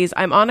 Parentheses,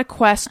 I'm on a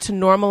quest to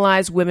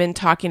normalize women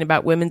talking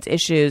about women's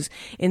issues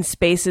in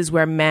spaces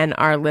where men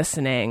are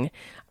listening.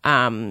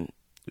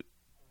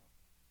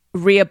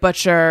 Rhea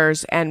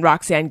Butcher's and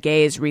Roxanne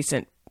Gay's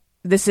recent.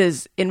 This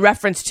is in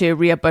reference to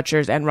Rhea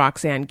Butcher's and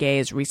Roxanne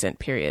Gay's recent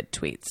period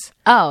tweets.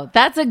 Oh,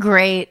 that's a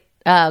great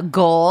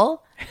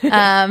goal.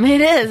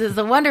 It is. It's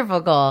a wonderful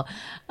goal.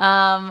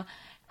 What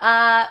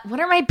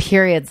are my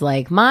periods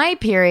like? My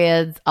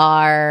periods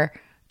are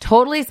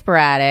totally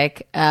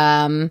sporadic.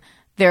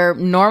 They're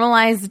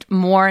normalized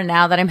more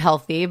now that I'm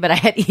healthy, but I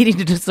had eating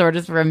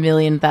disorders for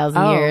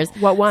 1,000,000 years.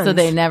 What ones? So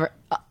they never...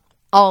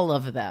 all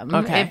of them.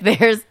 Okay.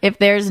 If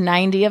there's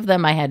 90 of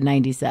them, I had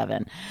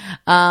 97.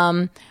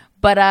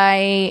 But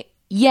and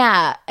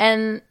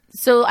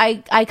so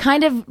I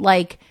kind of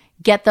like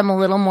get them a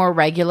little more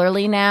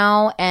regularly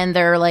now, and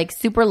they're like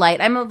super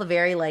light. I'm a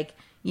very like,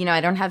 I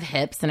don't have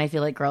hips, and I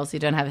feel like girls who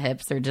don't have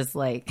hips are just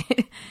like,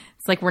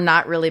 it's like we're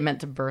not really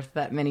meant to birth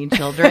that many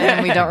children,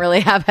 and we don't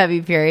really have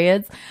heavy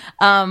periods.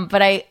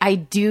 But I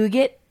do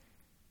get,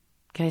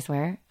 can I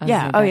swear?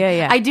 Yeah. Oh,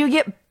 yeah. I do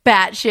get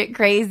batshit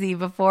crazy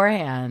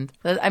beforehand.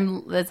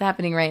 That's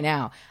happening right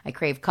now. I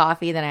crave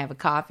coffee, then I have a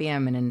coffee.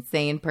 I'm an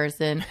insane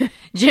person.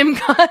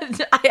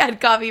 I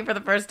had coffee for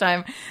the first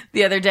time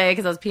the other day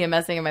because I was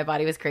PMSing and my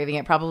body was craving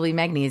it. Probably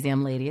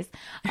magnesium, ladies.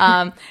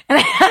 And I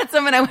had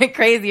some and I went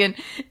crazy, and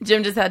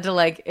Jim just had to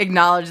like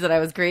acknowledge that I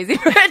was crazy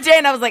for a day.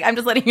 And I was like, I'm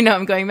just letting you know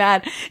I'm going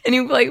mad. And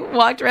he like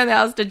walked around the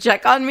house to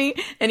check on me,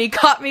 and he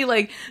caught me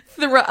like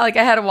I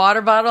had a water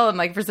bottle, and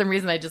like for some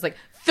reason I just like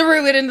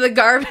threw it into the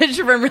garbage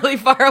from really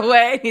far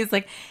away. And he's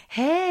like,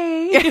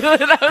 hey. And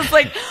I was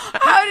like,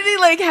 how did he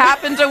like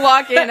happen to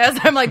walk in as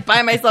I'm like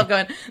by myself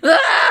going,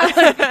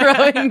 like,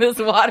 throwing this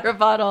water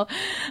bottle.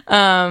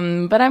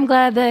 But I'm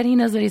glad that he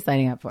knows what he's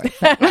signing up for.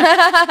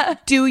 So.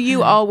 Do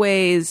you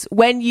always,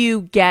 when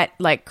you get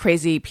like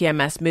crazy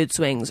PMS mood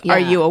swings, are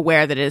you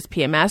aware that it is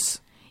PMS?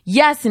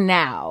 Yes,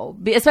 now,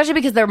 especially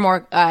because they're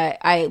more.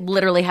 I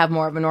literally have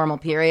more of a normal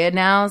period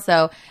now.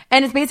 So,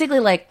 and it's basically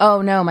like,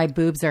 oh no, my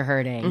boobs are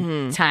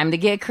hurting. Time to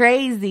get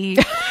crazy.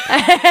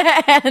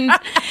 and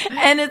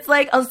it's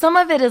like, oh, some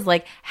of it is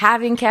like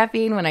having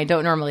caffeine when I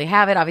don't normally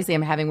have it. Obviously,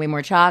 I'm having way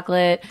more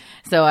chocolate,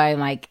 so I'm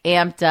like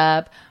amped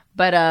up.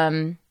 But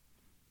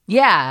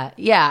yeah,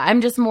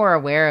 I'm just more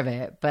aware of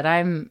it. But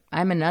I'm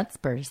a nuts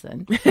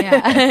person.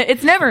 Yeah,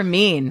 it's never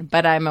mean,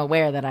 but I'm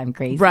aware that I'm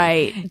crazy.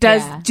 Right.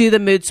 Do the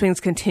mood swings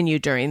continue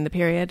during the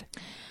period?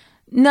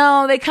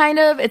 No, they kind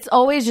of. It's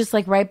always just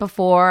like right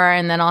before,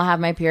 and then I'll have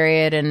my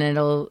period, and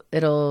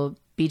it'll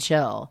be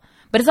chill.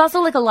 But it's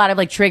also like a lot of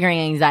like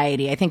triggering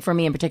anxiety, I think, for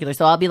me in particular.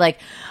 So I'll be like,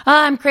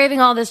 I'm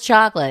craving all this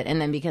chocolate. And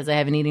then because I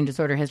have an eating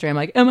disorder history, I'm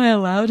like, am I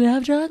allowed to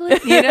have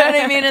chocolate? You know what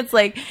I mean? It's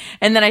like,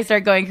 and then I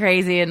start going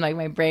crazy and like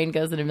my brain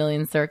goes in a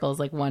million circles,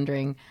 like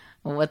wondering,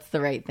 well, what's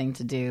the right thing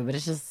to do? But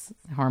it's just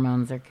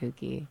hormones are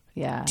kooky.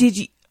 Yeah.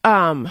 Do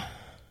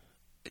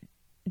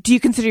you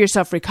consider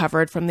yourself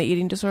recovered from the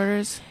eating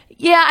disorders?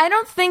 Yeah, I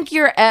don't think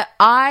you're.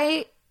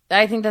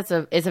 I think it's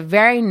a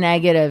very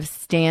negative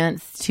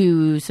stance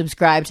to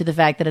subscribe to the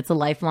fact that it's a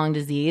lifelong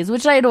disease,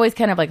 which I had always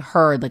kind of like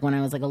heard like when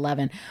I was like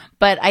 11.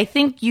 But I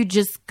think you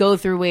just go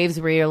through waves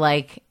where you're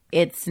like,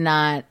 it's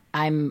not,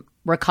 I'm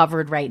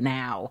recovered right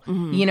now.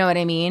 You know what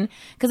I mean?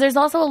 Because there's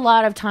also a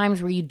lot of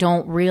times where you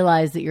don't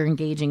realize that you're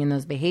engaging in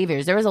those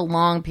behaviors. There was a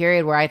long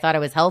period where I thought I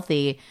was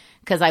healthy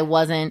because I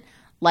wasn't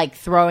like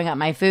throwing up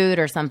my food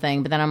or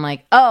something. But then I'm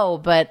like, oh,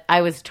 but I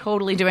was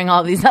totally doing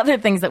all these other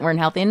things that weren't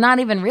healthy and not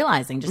even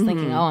realizing, just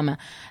thinking, oh, I'm a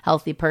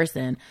healthy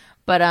person.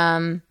 But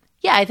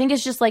yeah, I think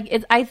it's just like,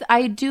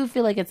 I do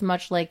feel like it's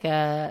much like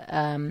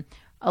a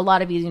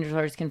lot of eating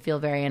disorders can feel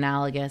very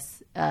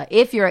analogous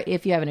if you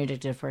have an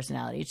addictive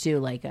personality to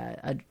like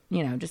a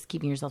just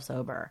keeping yourself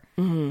sober.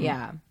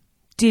 Yeah.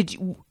 Did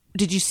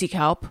you seek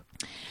help?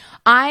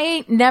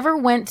 I never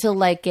went to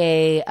like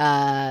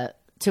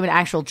to an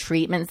actual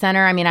treatment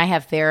center. I mean, I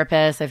have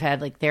therapists. I've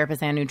had like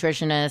therapists and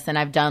nutritionists, and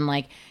I've done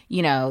like,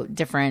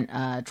 different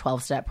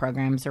 12-step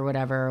programs or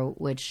whatever,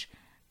 which,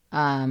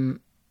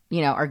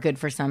 are good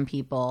for some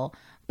people.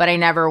 But I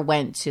never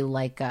went to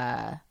like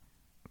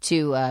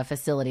to a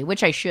facility,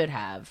 which I should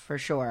have for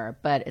sure.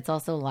 But it's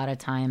also a lot of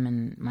time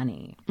and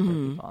money for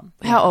people.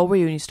 How old were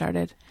you when you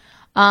started?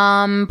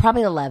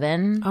 Probably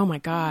 11. Oh my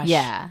gosh.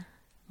 Yeah.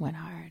 Went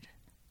hard.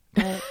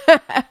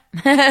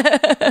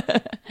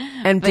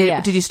 And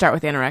did you start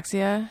with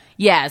anorexia?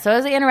 Yeah, so I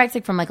was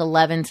anorexic from like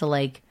 11 to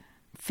like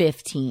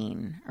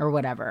 15 or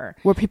whatever.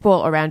 Were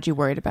people around you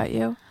worried about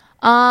you?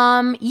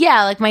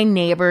 Yeah, like my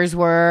neighbors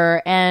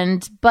were,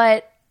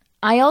 but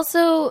I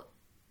also,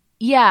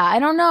 yeah, I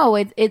don't know.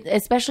 It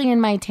especially in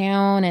my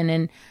town and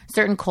in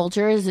certain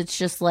cultures, it's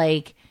just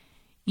like,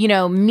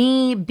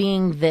 me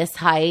being this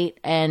height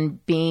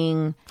and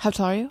being. How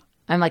tall are you?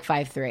 I'm like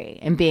 5'3",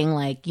 and being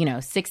like,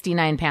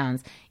 69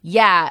 pounds.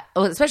 Yeah,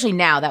 especially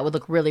now, that would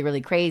look really,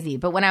 really crazy.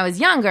 But when I was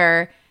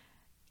younger,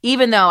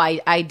 even though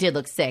I did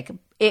look sick,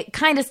 it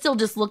kind of still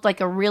just looked like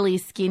a really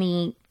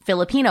skinny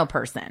Filipino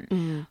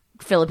person.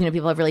 Filipino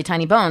people have really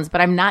tiny bones, but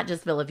I'm not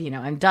just Filipino.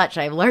 I'm Dutch.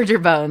 I have larger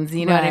bones.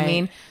 You know what I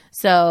mean?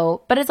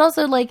 So, but it's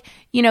also like,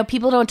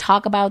 people don't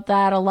talk about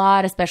that a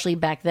lot, especially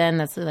back then.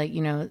 That's like,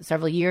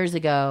 several years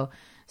ago.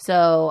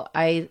 So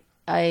it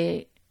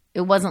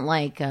wasn't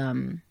like,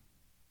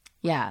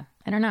 yeah,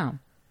 I don't know.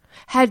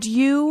 Had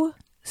you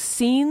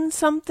seen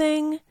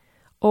something,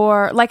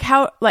 or like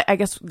how? Like, I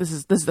guess this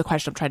is the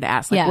question I'm trying to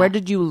ask. Like, where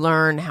did you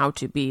learn how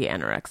to be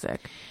anorexic?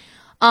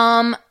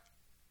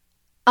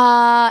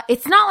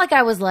 It's not like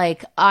I was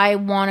like, I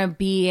want to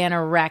be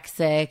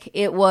anorexic.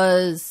 It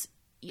was,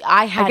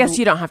 I guess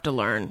you don't have to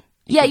learn.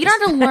 Yeah, you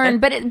don't have to learn,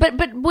 but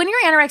when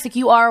you're anorexic,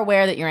 you are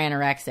aware that you're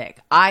anorexic.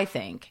 I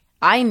think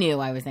I knew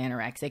I was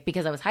anorexic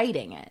because I was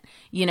hiding it,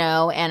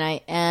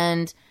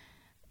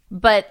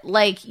 but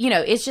like,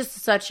 it's just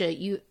such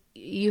a,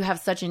 you have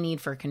such a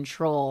need for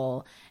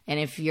control. And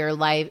if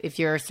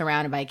you're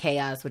surrounded by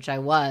chaos, which I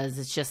was,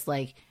 it's just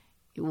like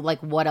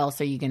what else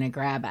are you going to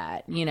grab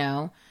at,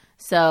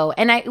 So,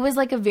 and it was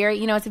like a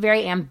very, it's a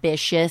very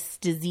ambitious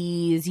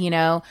disease,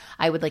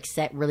 I would like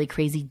set really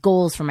crazy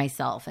goals for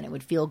myself, and it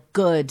would feel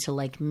good to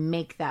like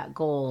make that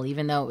goal,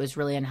 even though it was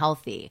really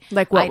unhealthy.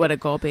 Like what would a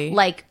goal be?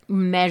 Like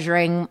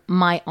measuring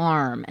my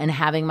arm and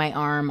having my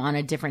arm on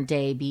a different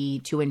day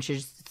be 2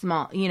 inches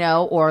small,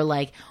 or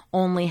like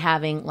only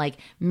having like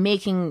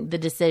making the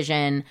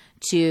decision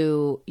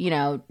to,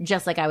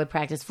 just like I would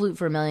practice flute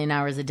for 1,000,000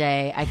 hours a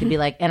day, I could be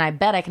like, and I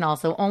bet I can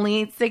also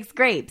only eat 6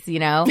 grapes,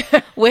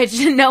 which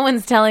no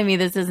one's telling me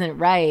this isn't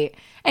right.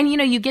 And,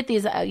 you get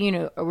these,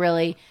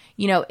 really,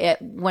 this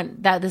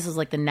was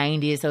like the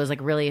 90s. So it was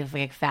like really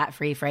like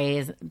fat-free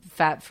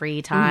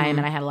time.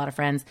 And I had a lot of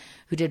friends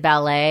who did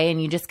ballet, and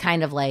you just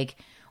kind of like,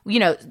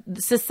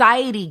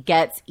 society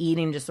gets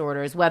eating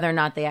disorders, whether or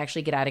not they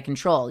actually get out of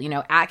control.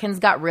 Atkins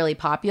got really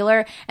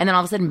popular, and then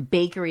all of a sudden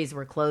bakeries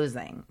were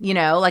closing.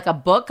 Like a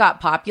book got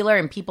popular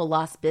and people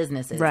lost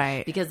businesses.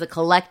 Right. Because the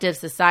collective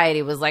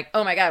society was like,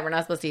 oh my God, we're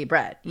not supposed to eat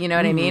bread. You know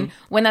what I mean?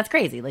 When that's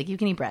crazy. Like, you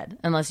can eat bread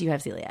unless you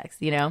have celiacs,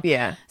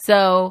 Yeah.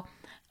 So,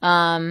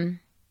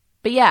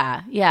 but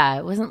yeah,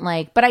 it wasn't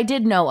like, but I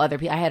did know other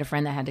people. I had a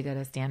friend that had to go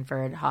to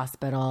Stanford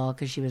Hospital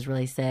because she was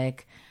really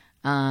sick.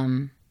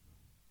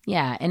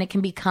 Yeah, and it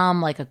can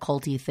become like a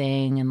culty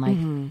thing, and like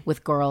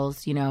with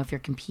girls, if you're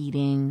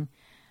competing,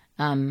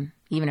 even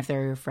if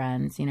they're your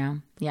friends,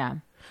 yeah.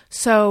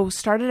 So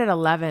started at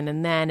 11,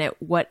 and then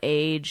at what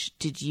age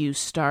did you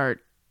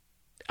start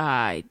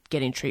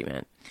getting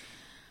treatment?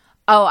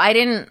 Oh, I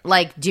didn't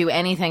like do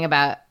anything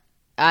about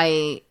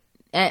anything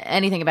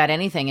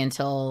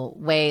until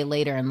way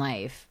later in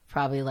life.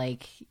 Probably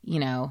like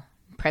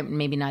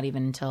maybe not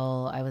even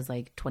until I was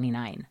like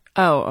 29.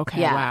 Oh, okay.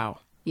 Yeah. Wow.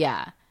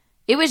 Yeah.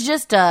 It was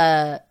just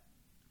I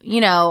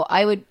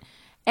would,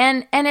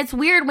 and it's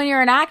weird when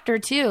you're an actor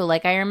too.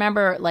 Like, I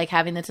remember like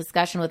having this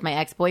discussion with my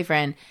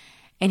ex-boyfriend,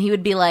 and he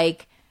would be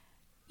like,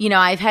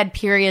 I've had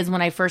periods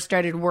when I first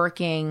started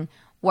working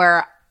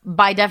where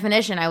by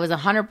definition I was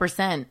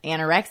 100%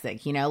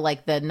 anorexic,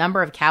 like the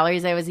number of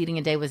calories I was eating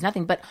a day was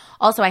nothing, but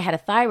also I had a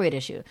thyroid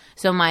issue.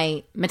 So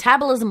my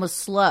metabolism was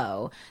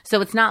slow. So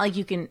it's not like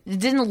it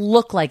didn't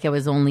look like I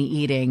was only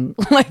eating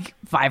like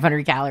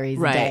 500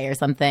 calories a day or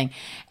something.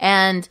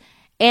 And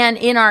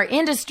in our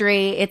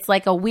industry, it's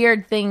like a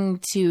weird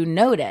thing to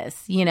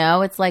notice,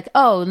 It's like,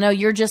 oh, no,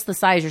 you're just the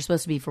size you're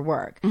supposed to be for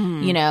work,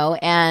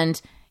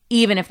 and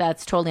even if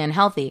that's totally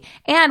unhealthy.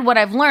 And what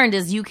I've learned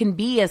is you can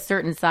be a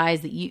certain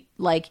size that you,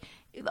 like,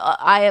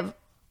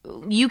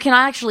 you can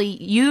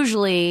actually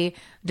usually,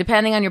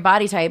 depending on your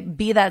body type,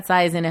 be that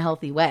size in a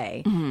healthy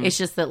way. It's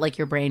just that, like,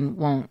 your brain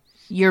won't,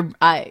 you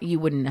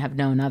wouldn't have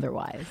known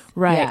otherwise.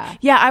 Right.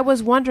 Yeah, I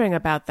was wondering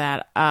about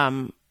that.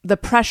 The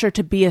pressure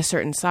to be a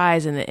certain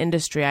size in the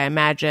industry, I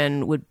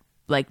imagine, would,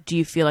 like, do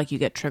you feel like you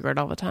get triggered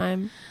all the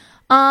time?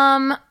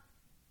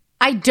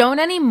 I don't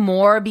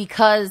anymore,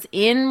 because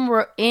in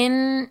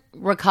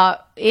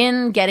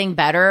getting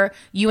better,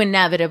 you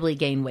inevitably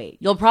gain weight.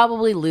 You'll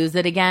probably lose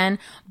it again.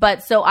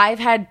 But so I've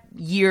had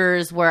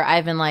years where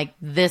I've been like,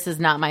 this is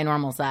not my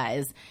normal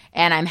size,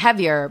 and I'm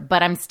heavier,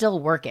 but I'm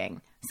still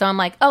working. So I'm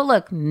like, oh,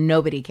 look,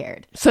 nobody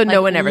cared. So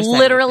no one ever said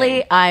literally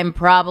anything. I'm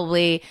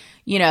probably,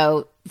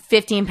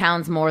 15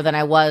 pounds more than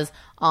I was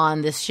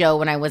on this show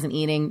when I wasn't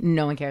eating.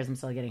 No one cares. I'm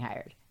still getting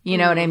hired. You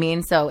know what I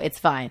mean? So it's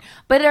fine.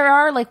 But there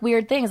are like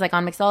weird things. Like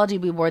on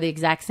Mixology, we wore the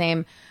exact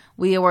same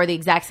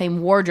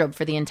wardrobe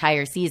for the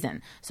entire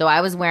season. So I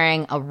was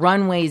wearing a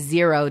runway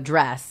 0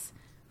 dress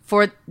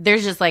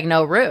there's just like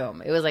no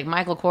room. It was like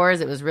Michael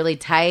Kors. It was really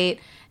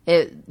tight.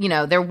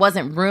 There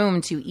wasn't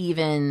room to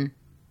even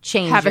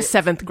change. Have a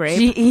seventh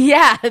grape.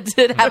 Yeah,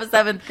 to have a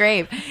seventh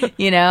grape,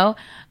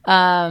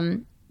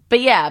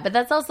 But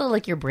that's also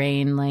like your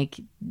brain, like,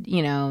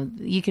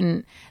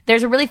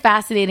 there's a really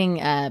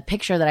fascinating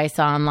picture that I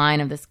saw online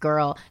of this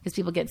girl, because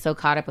people get so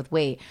caught up with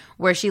weight,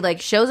 where she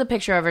like shows a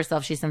picture of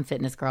herself. She's some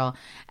fitness girl.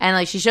 And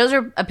like she shows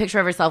her a picture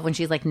of herself when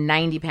she's like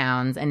 90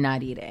 pounds and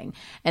not eating.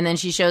 And then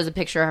she shows a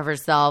picture of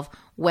herself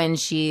when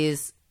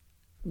she's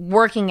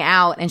working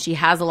out and she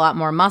has a lot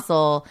more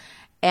muscle.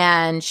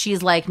 And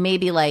she's like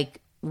maybe like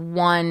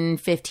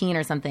 115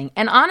 or something.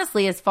 And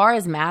honestly, as far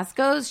as mass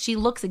goes, she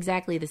looks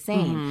exactly the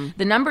same.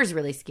 The number's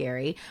really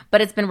scary,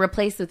 but it's been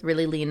replaced with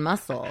really lean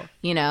muscle,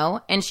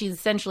 and she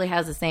essentially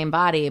has the same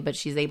body, but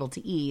she's able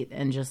to eat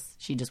and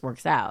she just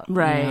works out.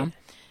 Right.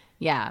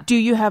 Yeah. Do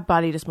you have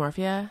body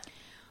dysmorphia?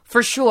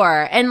 For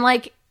sure. And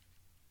like,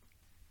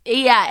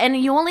 yeah, and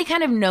you only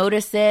kind of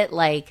notice it,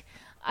 like,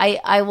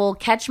 I will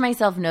catch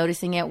myself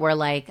noticing it where,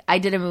 like, I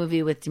did a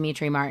movie with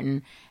Dimitri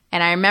Martin,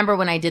 and I remember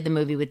when I did the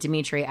movie with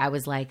Dimitri, I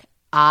was like,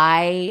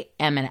 I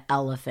am an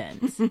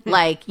elephant.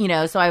 Like,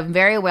 so I'm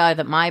very aware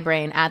that my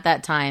brain at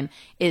that time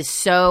is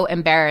so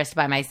embarrassed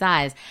by my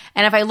size.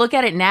 And if I look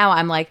at it now,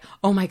 I'm like,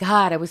 oh my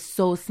God, I was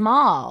so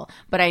small.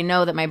 But I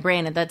know that my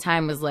brain at that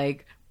time was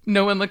like,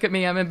 no one look at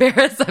me, I'm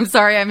embarrassed. I'm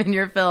sorry I'm in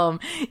your film,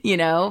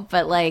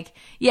 But like,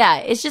 yeah,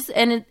 it's just,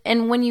 and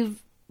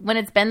when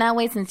it's been that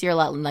way since you're a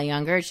lot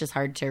younger, it's just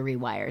hard to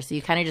rewire. So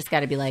you kind of just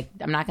got to be like,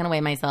 I'm not going to weigh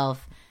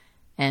myself,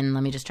 and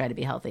let me just try to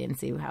be healthy and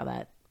see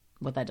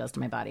what that does to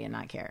my body and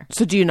not care.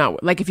 So do you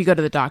not, like, if you go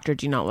to the doctor,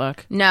 do you not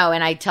look? No,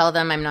 and I tell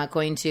them I'm not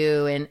going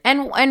to,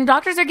 and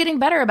doctors are getting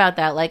better about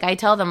that. Like, I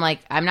tell them, like,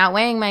 I'm not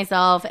weighing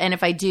myself, and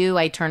if I do,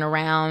 I turn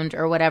around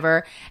or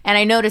whatever. And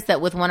I noticed that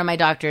with one of my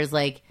doctors,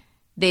 like,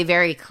 they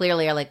very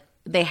clearly are like,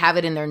 they have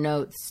it in their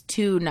notes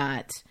to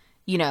not,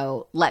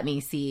 let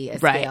me see a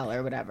scale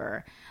or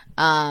whatever.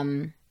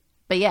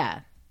 But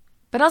yeah.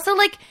 But also,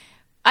 like,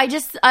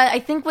 I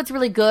think what's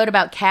really good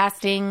about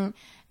casting,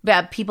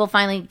 about people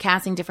finally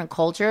casting different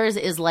cultures,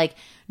 is like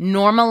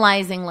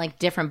normalizing like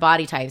different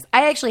body types.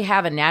 I actually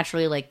have a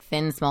naturally like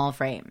thin, small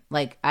frame.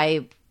 Like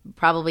I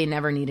probably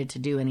never needed to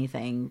do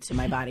anything to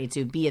my body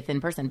to be a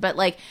thin person. But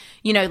like,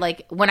 you know,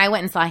 like when I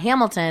went and saw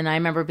Hamilton, I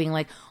remember being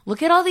like,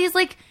 look at all these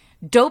like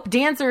dope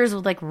dancers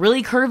with like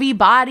really curvy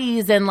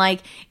bodies, and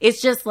like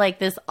it's just like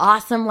this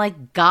awesome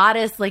like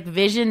goddess like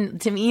vision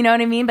to me, you know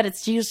what I mean? But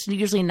it's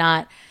usually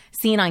not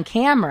seen on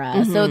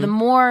camera. So the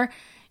more,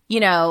 you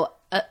know,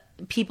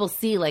 people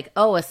see like,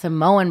 oh, a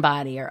Samoan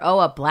body, or oh,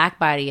 a black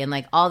body, and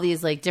like all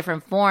these like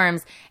different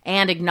forms,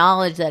 and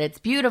acknowledge that it's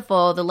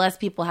beautiful, the less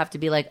people have to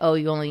be like, oh,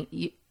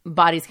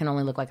 bodies can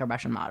only look like a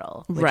Russian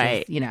model, which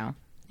is, you know,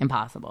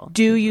 impossible.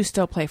 Do you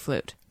still play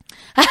flute?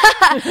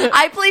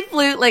 I play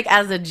flute like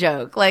as a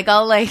joke. Like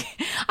I'll like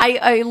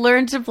I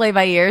learned to play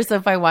by ear, so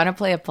if I want to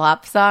play a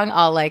pop song,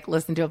 I'll like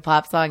listen to a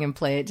pop song and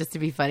play it just to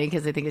be funny,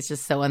 because I think it's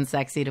just so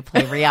unsexy to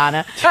play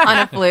Rihanna on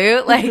a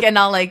flute. Like, and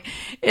I'll like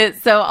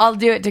it, so I'll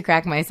do it to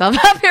crack myself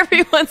up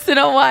every once in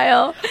a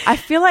while. I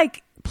feel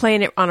like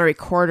playing it on a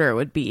recorder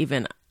would be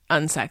even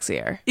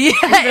unsexier. Yeah,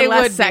 it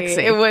less would sexy.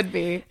 be. It would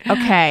be.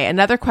 Okay,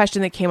 another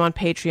question that came on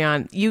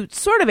Patreon. You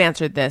sort of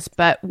answered this,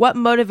 but what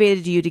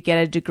motivated you to get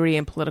a degree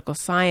in political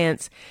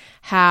science?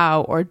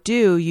 How or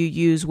do you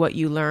use what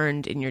you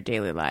learned in your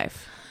daily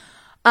life?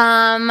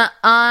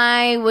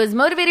 I was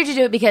motivated to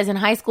do it because in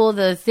high school,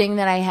 the thing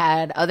that I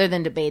had, other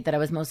than debate, that I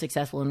was most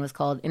successful in was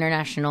called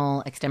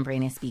international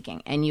extemporaneous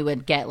speaking. And you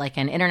would get like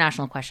an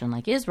international question,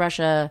 like, is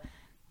Russia,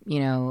 you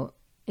know,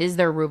 is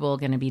their ruble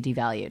going to be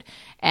devalued?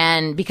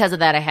 And because of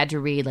that, I had to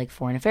read like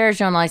foreign affairs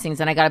journal, all these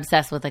things, and I got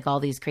obsessed with like all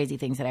these crazy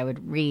things that I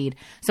would read.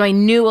 So I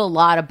knew a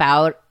lot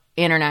about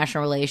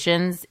international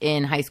relations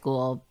in high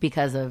school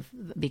because of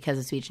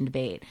speech and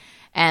debate,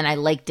 and I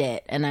liked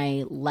it, and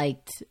I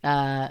liked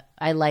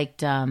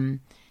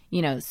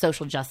you know,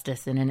 social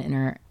justice in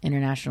an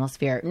international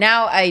sphere.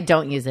 Now I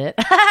don't use it,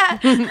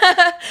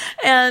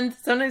 and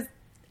sometimes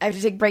I have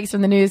to take breaks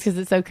from the news because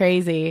it's so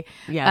crazy.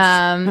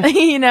 Yes.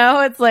 You know,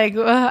 it's like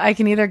I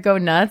can either go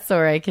nuts,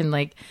 or I can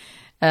like.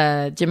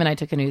 Jim and I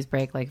took a news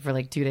break like for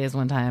like 2 days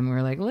one time. We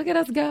were like, look at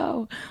us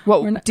go.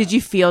 What did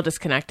you feel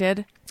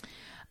disconnected?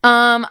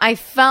 I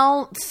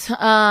felt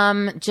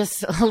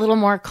just a little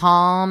more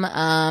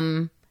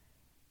calm.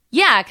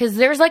 Yeah, because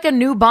there's like a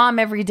new bomb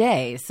every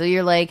day. So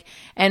you're like,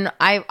 and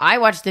I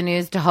watch the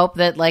news to hope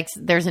that like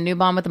there's a new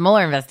bomb with the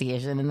Mueller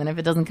investigation, and then if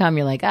it doesn't come,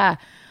 you're like,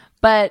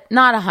 but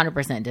not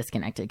 100%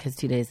 disconnected, because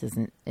 2 days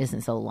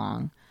isn't so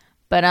long.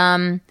 But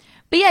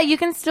yeah, you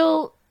can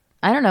still,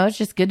 I don't know, it's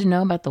just good to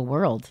know about the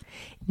world,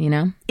 you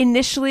know?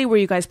 Initially, were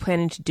you guys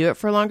planning to do it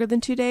for longer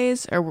than 2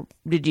 days, or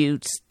did you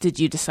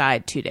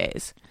decide 2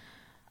 days?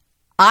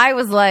 I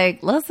was like,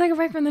 let's take a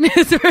break from the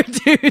news for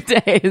 2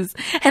 days.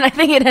 And I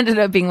think it ended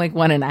up being like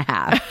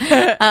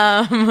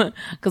 1.5.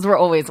 Because we're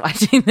always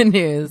watching the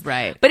news.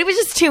 Right. But it was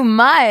just too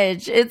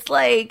much. It's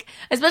like,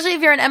 especially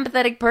if you're an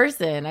empathetic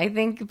person. I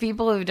think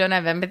people who don't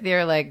have empathy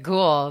are like,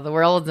 cool, the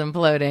world's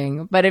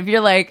imploding. But if you're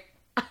like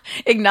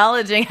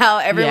acknowledging how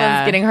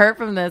everyone's getting hurt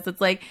from this,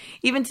 it's like,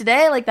 even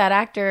today, like that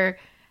actor...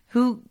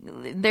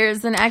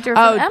 there's an actor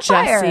from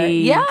Empire.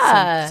 Jesse,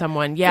 yeah.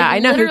 Someone. Yeah, like, I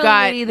know who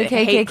got the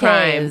hate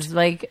crimes. is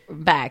like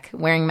back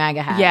wearing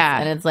MAGA hats. Yeah.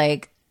 And it's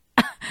like,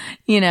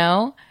 you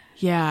know?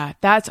 Yeah,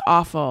 that's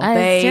awful. It's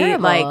They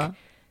terrible. like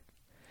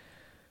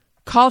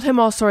called him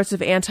all sorts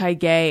of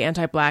anti-gay,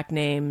 anti-black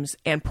names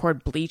and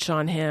poured bleach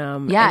on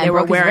him. Yeah, and they and were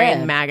broke his wearing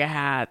rib. MAGA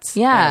hats.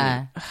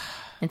 Yeah.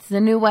 It's the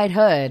new white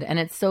hood, and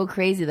it's so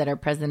crazy that our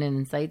president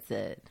incites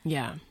it.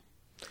 Yeah.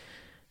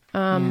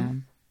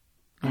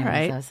 All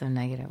right. So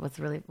negative. What's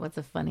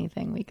a funny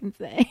thing we can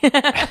say?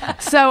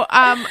 So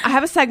I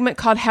have a segment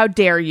called How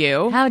Dare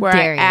You? How where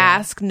dare I you.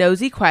 ask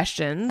nosy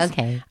questions.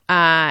 Okay.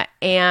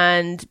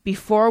 And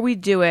before we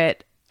do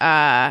it,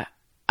 I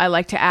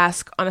like to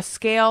ask on a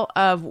scale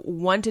of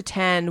 1 to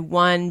 10,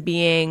 1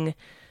 being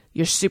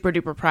you're super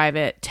duper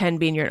private, 10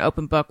 being you're an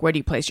open book, where do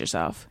you place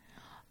yourself?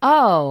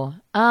 5.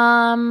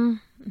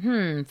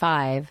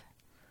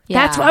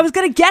 Yeah. That's what I was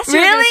going to guess. You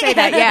were Really? going to say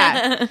that.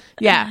 Yeah.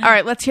 Yeah. All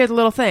right. Let's hear the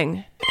little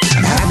thing.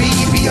 I'm happy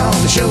to be on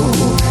the show.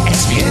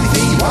 Ask me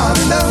anything you want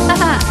to know.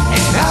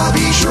 And I'll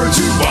be sure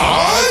to.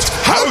 What?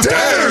 How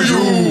dare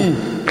you?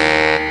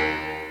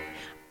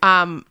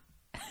 I'm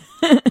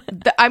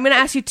going to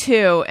ask you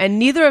 2, and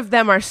neither of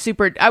them are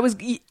super.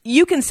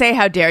 You can say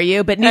how dare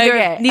you, but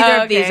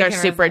neither of these are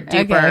super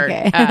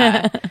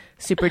duper,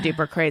 super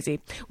duper crazy.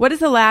 What is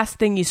the last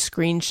thing you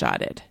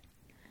screenshotted?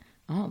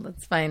 Oh,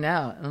 let's find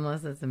out.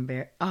 Unless it's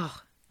embarrassing.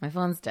 Oh, my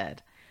phone's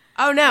dead.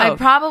 Oh no! I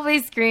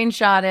probably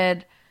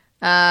screenshotted.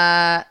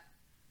 I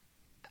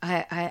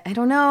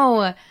don't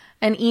know,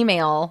 an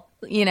email.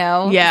 You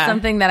know,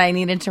 something that I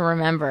needed to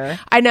remember.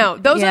 I know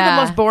those are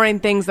the most boring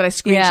things that I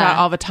screenshot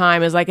all the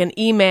time. Is like an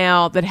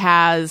email that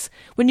has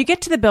when you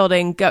get to the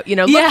building, go. You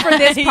know, look for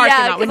this parking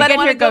lot. When you get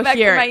here, go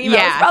here.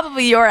 It's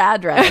probably your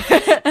address.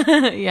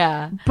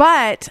 Yeah.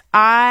 But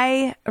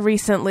I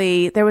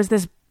recently there was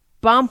this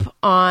bump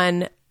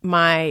on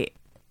my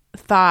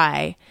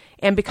thigh,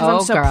 and because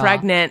I'm so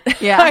pregnant,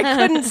 I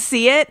couldn't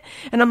see it,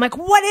 and I'm like,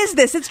 what is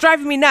this? It's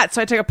driving me nuts.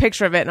 So I took a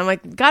picture of it, and I'm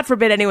like, God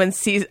forbid anyone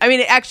sees. I mean,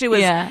 it actually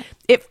was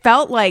it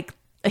felt like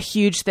a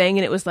huge thing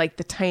and it was like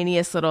the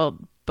tiniest little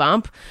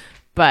bump,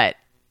 but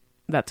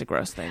that's a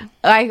gross thing.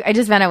 I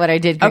just found out what I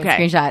did.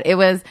 Screenshot. It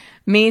was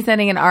me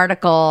sending an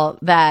article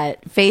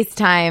that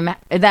FaceTime,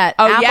 that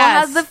Apple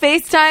has the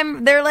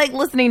FaceTime. They're like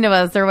listening to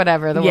us or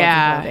whatever. The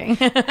world's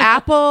imploding.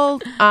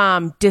 Apple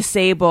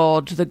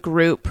disabled the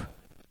group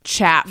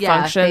chat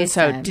function.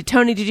 FaceTime. So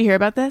Tony, did you hear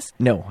about this?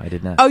 No, I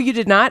did not. Oh, you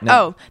did not? No.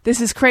 Oh, this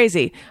is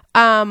crazy.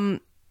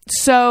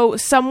 So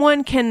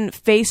someone can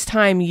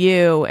FaceTime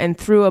you and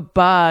through a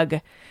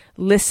bug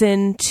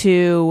listen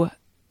to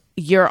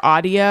your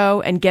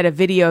audio and get a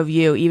video of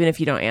you even if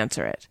you don't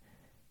answer it.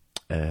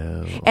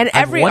 Oh. And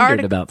every I've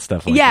wondered about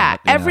stuff like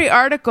that. Yeah, every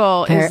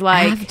article They're is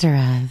like after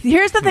us.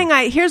 Here's the thing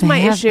here's my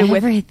have issue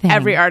with everything.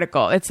 every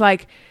article. It's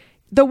like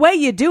the way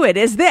you do it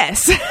is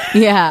this.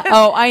 Yeah.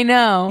 Oh, I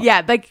know.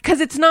 Yeah, like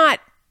cuz it's not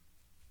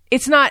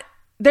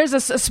there's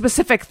a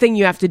specific thing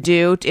you have to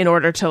do in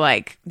order to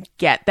like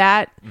get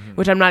that,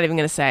 which I'm not even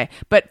going to say.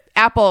 But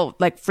Apple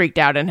like freaked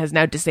out and has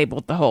now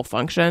disabled the whole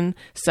function.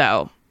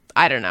 So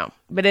I don't know,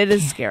 but it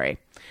is scary.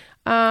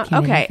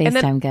 Okay, and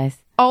then guys.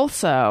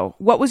 Also,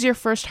 what was your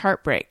first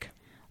heartbreak?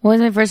 What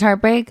was my first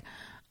heartbreak?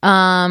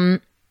 Yeah,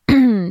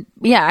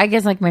 I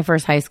guess like my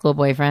first high school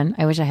boyfriend.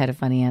 I wish I had a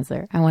funny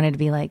answer. I wanted to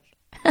be like,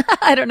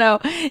 I don't know.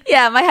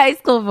 Yeah, my high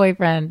school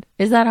boyfriend.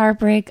 Is that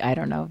heartbreak? I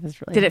don't know if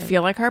it's really. Did it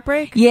feel like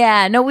heartbreak?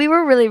 Yeah, no, we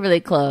were really, really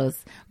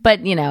close.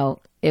 But, you know,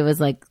 it was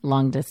like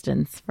long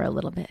distance for a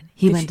little bit.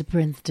 He went to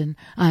Princeton.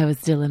 I was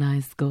still in high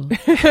school.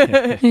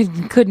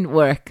 It couldn't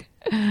work.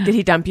 Did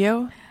he dump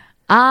you?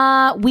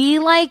 We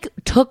like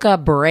took a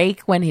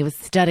break when he was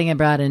studying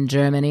abroad in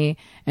Germany.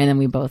 And then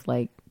we both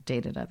like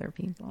dated other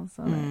people.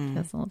 So that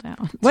fizzled out.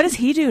 What does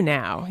he do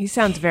now? He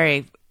sounds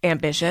very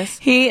ambitious.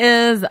 He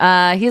is,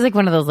 he's like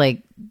one of those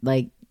like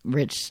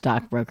rich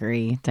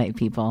stockbrokery type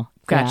people.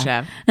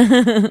 Gotcha.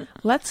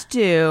 Let's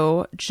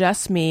do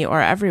just me or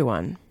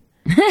everyone.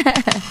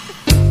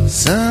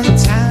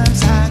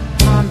 Sometimes I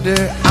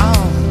ponder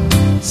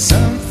on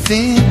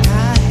something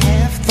I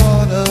have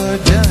thought or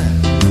done.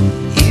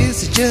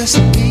 Is it just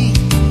me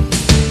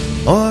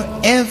or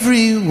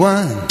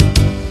everyone?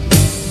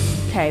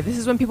 Okay, this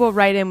is when people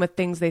write in with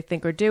things they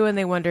think or do and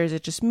they wonder, is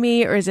it just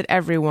me or is it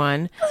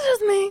everyone? It's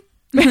just me.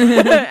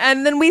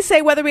 And then we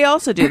say whether we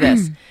also do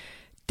this.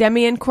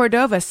 Demi in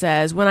Cordova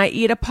says, when I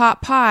eat a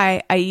pot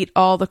pie, I eat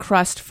all the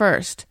crust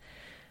first.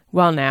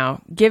 Well,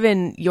 now,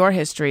 given your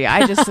history,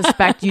 I just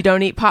suspect you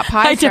don't eat pot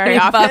pies very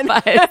often.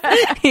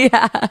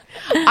 Yeah.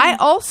 I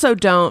also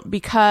don't,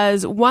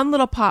 because one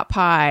little pot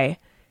pie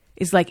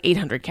is like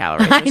 800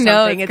 calories or something. I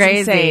know, it's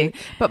crazy. Insane.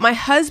 But my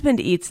husband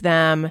eats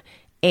them,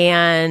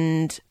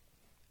 and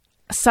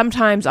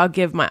sometimes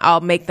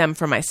I'll make them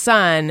for my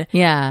son.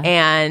 Yeah.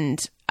 And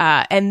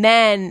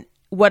then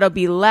what'll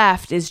be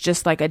left is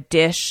just like a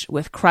dish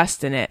with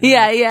crust in it.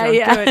 Yeah.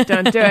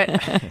 Don't do it.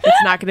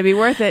 It's not going to be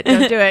worth it.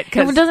 Don't do it.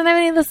 It doesn't have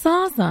any of the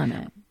sauce on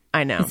it.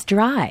 I know. It's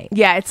dry.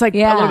 Yeah, it's like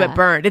a little bit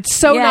burnt. It's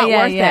so not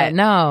worth it.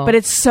 No. But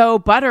it's so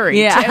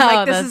buttery. Yeah. too.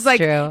 Like, this That's is like,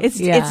 true. It's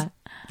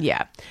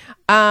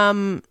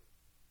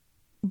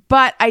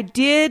but I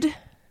did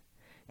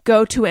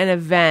go to an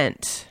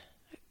event,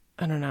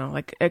 I don't know,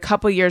 like a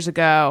couple years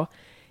ago,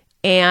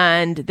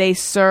 and they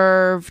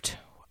served,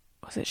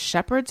 was it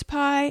shepherd's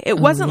pie? It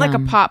wasn't like a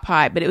pot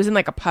pie, but it was in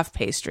like a puff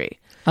pastry.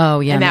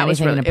 Oh yeah, and that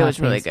was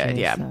really good.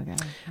 Yeah. So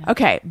good.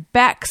 Okay,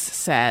 Bex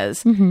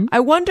says, I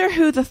wonder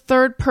who the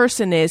third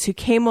person is who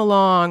came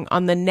along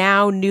on the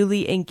now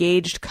newly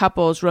engaged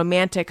couple's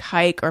romantic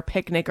hike or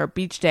picnic or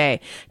beach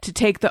day to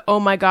take the, oh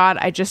my God,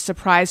 I just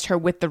surprised her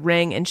with the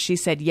ring and she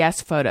said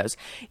yes photos.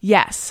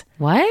 Yes.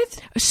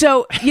 What?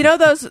 So, you know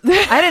those...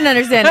 I didn't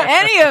understand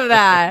any of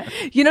that.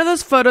 You know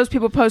those photos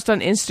people post on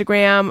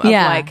Instagram of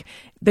like...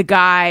 the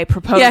guy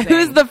proposing. Yeah,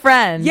 who's the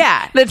friend?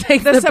 Yeah. That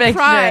takes the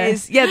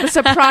surprise. picture. Yeah, the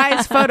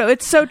surprise photo.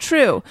 It's so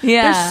true.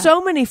 Yeah. There's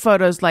so many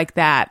photos like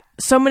that.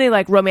 So many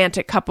like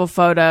romantic couple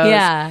photos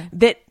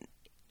that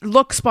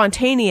look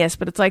spontaneous,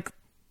 but it's like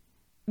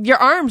your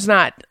arm's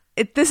not.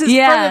 This is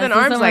further than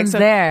arm's length. So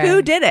there.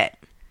 Who did it?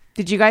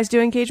 Did you guys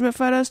do engagement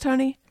photos,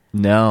 Tony?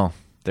 No,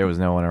 there was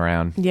no one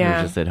around. Yeah. We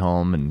were just at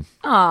home and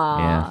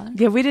Aww.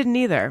 Yeah, we didn't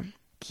either.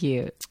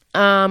 Cute.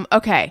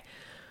 Okay.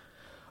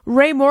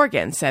 Ray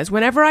Morgan says,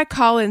 whenever I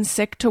call in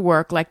sick to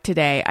work like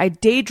today, I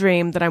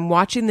daydream that I'm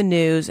watching the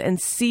news and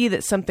see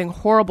that something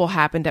horrible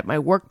happened at my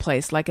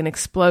workplace, like an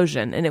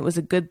explosion, and it was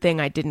a good thing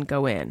I didn't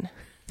go in.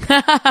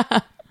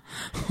 Oh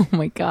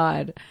my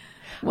God.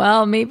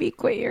 Well, maybe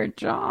quit your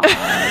job.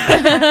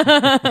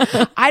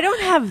 I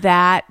don't have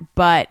that,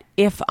 but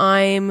if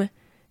I'm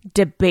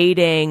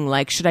debating,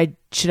 like, should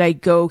I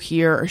go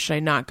here or should I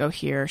not go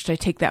here? Should I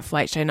take that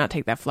flight? Should I not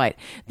take that flight?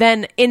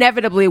 Then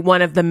inevitably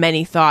one of the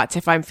many thoughts,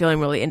 if I'm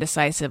feeling really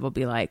indecisive, will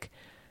be like,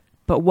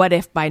 but what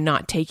if by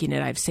not taking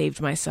it, I've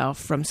saved myself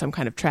from some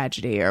kind of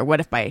tragedy? Or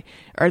what if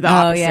or the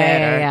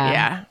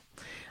opposite?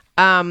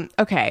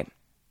 Okay.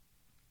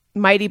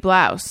 Mighty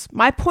Blouse.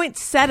 My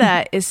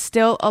poinsettia is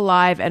still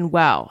alive and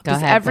well.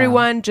 Does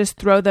everyone just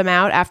throw them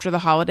out after the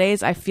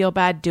holidays? I feel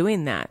bad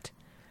doing that.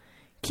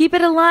 Keep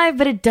it alive,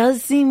 but it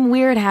does seem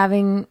weird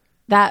having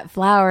that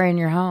flower in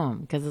your home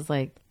because it's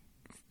like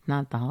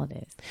not the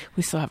holidays.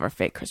 We still have our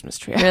fake Christmas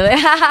tree. Really?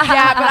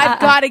 Yeah, but I've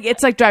got to.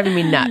 It's like driving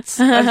me nuts.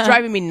 It's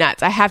driving me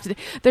nuts. I have to.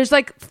 There's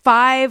like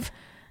 5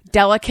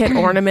 delicate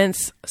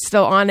ornaments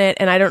still on it,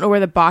 and I don't know where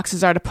the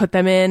boxes are to put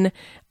them in.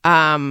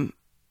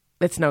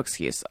 It's no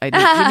excuse. We need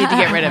to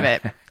get rid of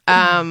it.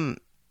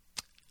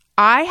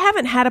 I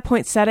haven't had a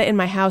poinsettia in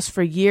my house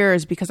for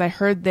years because I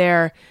heard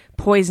they're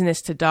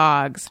poisonous to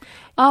dogs.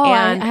 Oh,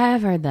 and I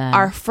have heard that.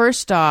 Our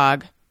first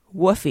dog,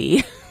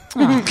 Woofy,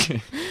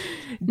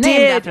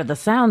 Named after the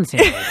sound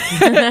series.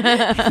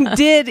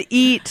 did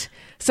eat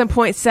some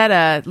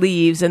poinsettia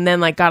leaves and then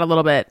like got a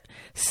little bit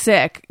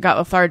sick, got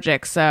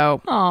lethargic.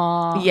 So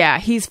yeah,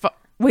 he's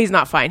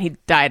not fine. He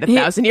died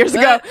 1,000 years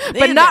ago,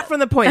 but not from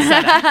the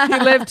poinsettia.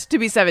 He lived to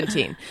be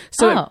 17,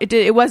 so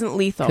it wasn't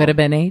lethal. Could have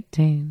been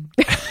 18.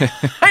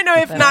 I know,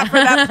 if not for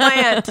that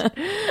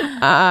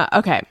plant.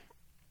 Okay.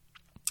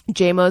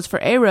 JMOs for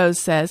A-Rose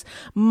says,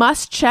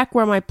 must check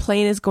where my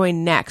plane is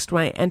going next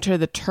when I enter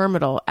the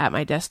terminal at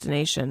my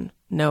destination.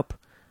 Nope.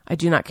 I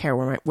do not care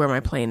where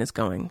my plane is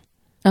going.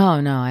 Oh,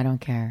 no, I don't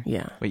care.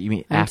 Yeah. Wait, you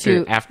mean I'm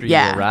after too- you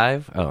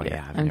arrive? Oh,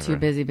 yeah. I'm too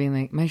busy being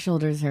like, my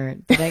shoulders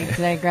hurt. Did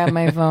I grab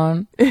my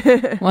phone?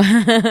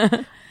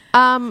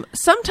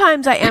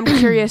 Sometimes I am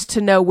curious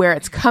to know where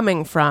it's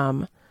coming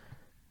from,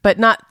 but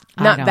not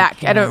don't that.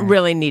 I don't care.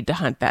 really need to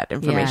hunt that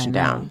information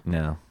Yeah, no. down.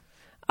 No.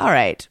 All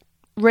right.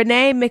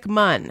 Renee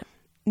McMunn.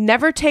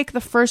 Never take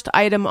the first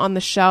item on the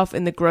shelf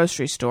in the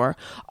grocery store.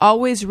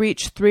 Always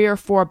reach 3 or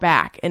 4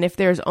 back. And if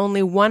there's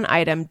only one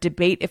item,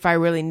 debate if I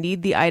really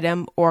need the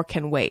item or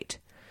can wait.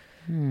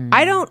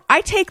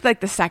 I take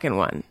like the second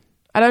one.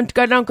 I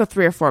don't go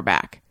 3 or 4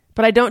 back.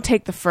 But I don't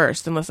take the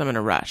first unless I'm in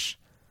a rush.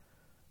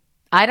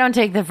 I don't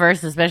take the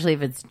first, especially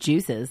if it's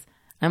juices.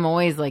 I'm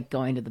always like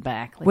going to the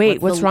back. Like,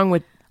 Wait, what's wrong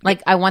with...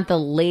 Like, I want the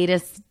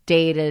latest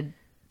dated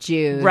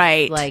juice.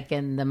 Right. Like,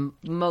 in the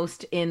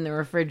most in the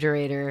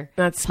refrigerator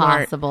That's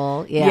smart.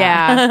 possible.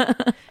 Yeah.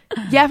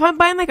 Yeah, if I'm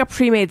buying like a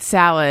pre-made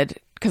salad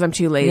because I'm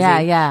too lazy.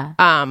 Yeah.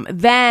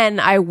 Then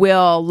I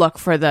will look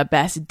for the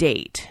best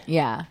date.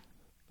 Yeah.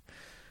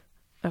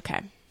 Okay.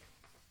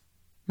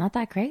 Not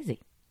that crazy.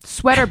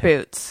 Sweater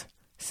Boots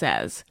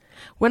says,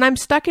 when I'm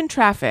stuck in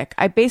traffic,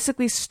 I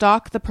basically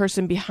stalk the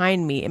person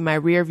behind me in my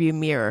rearview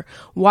mirror,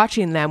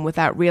 watching them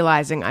without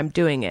realizing I'm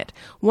doing it.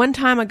 One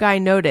time a guy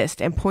noticed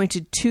and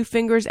pointed 2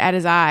 fingers at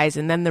his eyes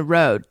and then the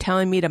road,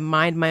 telling me to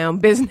mind my own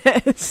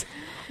business.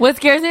 What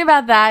scares me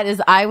about that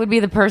is I would be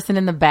the person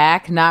in the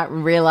back, not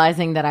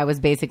realizing that I was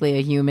basically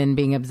a human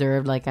being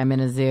observed like I'm in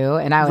a zoo,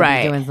 and I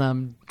would be doing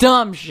some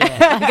dumb shit.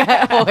 Like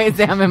I always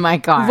am in my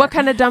car. What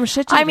kind of dumb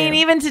shit do you do? mean,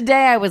 even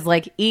today I was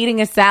like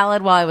eating a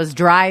salad while I was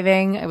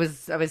driving. I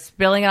was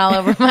spilling it all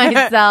over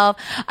myself.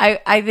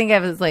 I think I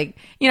was like,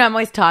 I'm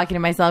always talking to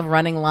myself,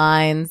 running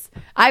lines.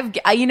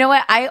 You know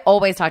what? I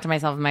always talk to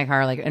myself in my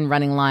car, like in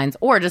running lines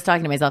or just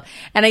talking to myself.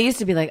 And I used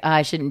to be like,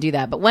 I shouldn't do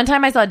that. But one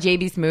time I saw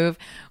JB Smoove.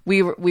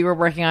 We were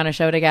working on a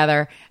show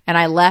together, and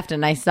I left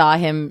and I saw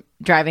him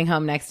driving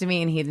home next to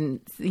me, and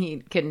he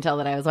couldn't tell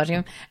that I was watching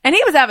him, and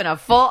he was having a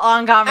full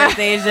on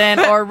conversation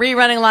or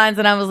rerunning lines,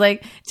 and I was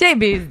like,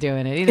 JB's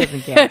doing it, he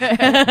doesn't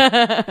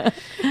care.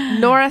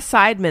 Nora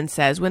Seidman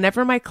says,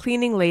 whenever my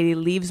cleaning lady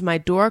leaves my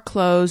door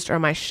closed or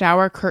my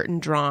shower curtain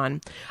drawn,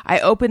 I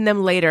open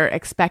them later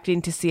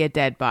expecting to see a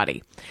dead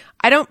body.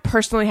 I don't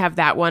personally have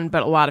that one,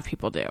 but a lot of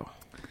people do.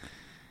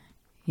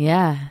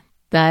 Yeah.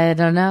 I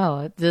don't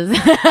know.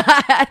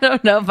 I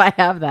don't know if I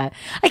have that.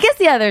 I guess,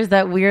 there's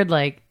that weird,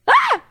 like,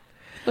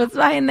 what's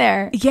behind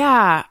there?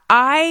 Yeah,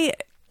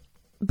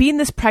 being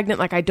this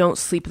pregnant, like I don't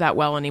sleep that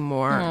well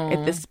anymore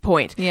at this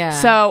point. Yeah.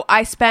 So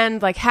I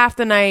spend like half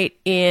the night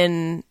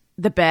in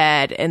the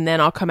bed, and then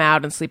I'll come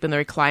out and sleep in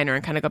the recliner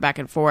and kind of go back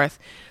and forth.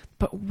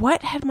 But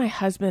what had my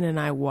husband and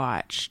I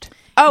watched?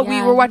 Oh,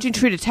 we were watching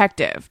True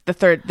Detective, the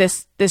third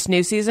this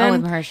new season. Oh,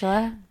 with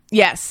Mahershala?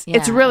 Yes, Yeah,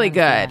 it's really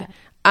I good.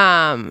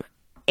 was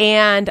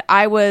And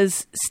I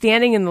was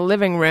standing in the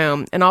living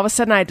room, and all of a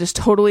sudden I just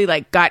totally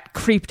like got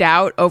creeped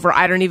out over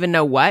I don't even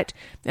know what.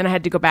 And I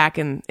had to go back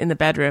in the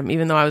bedroom,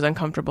 even though I was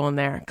uncomfortable in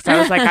there. Because I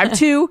was like, I'm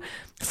too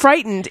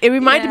frightened. It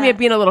reminded me of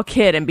being a little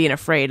kid and being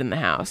afraid in the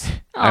house.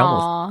 I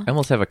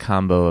almost have a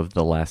combo of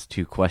the last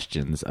 2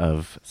 questions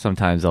of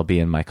sometimes I'll be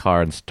in my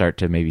car and start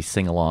to maybe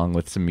sing along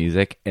with some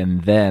music,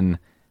 and then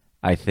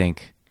I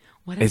think,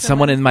 is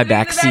someone in my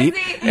back seat?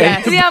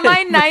 Yes. Yeah,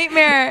 my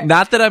nightmare.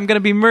 Not that I'm going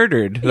to be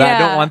murdered. I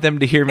don't want them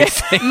to hear me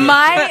sing.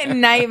 My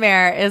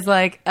nightmare is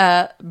like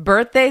a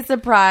birthday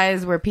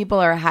surprise where people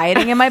are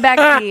hiding in my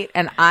back seat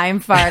and I'm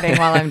farting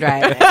while I'm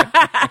driving.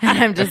 And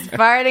I'm just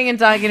farting and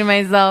talking to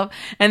myself,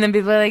 and then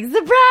people are like,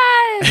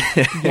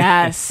 surprise!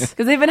 Yes.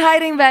 Because they've been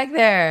hiding back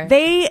there.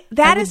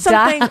 That is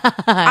something die.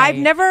 I've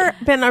never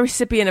been a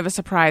recipient of a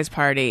surprise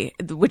party,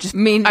 which is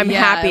I'm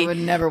happy. I would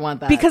never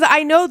want that. Because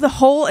I know the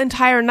whole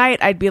entire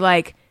night I'd be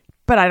like,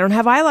 but I don't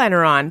have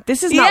eyeliner on.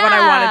 This is not what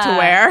I wanted to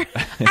wear.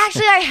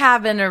 Actually, I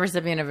have been a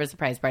recipient of a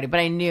surprise party, but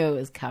I knew it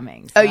was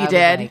coming. So Oh, you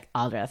did? Like,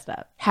 all dressed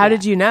up. How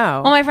did you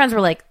know? Well, my friends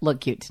were like,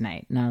 look cute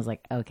tonight. And I was like,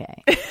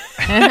 okay.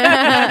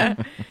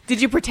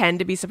 Did you pretend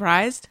to be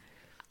surprised?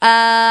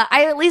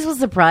 I at least was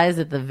surprised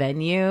at the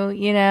venue,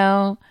 you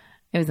know?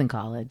 It was in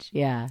college,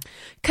 yeah.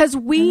 Because I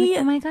was like,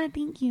 oh my God,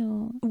 thank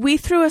you. we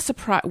threw a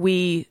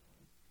surprise.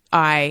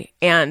 I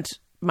and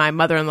my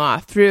mother-in-law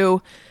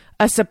threw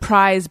a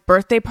surprise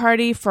birthday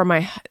party for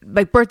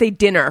birthday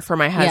dinner for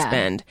my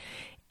husband,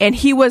 and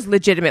he was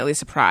legitimately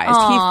surprised.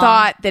 He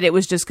thought that it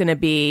was just going to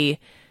be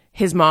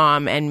his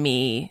mom and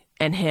me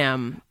and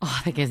him.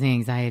 Oh, that gives me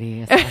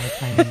anxiety. It's so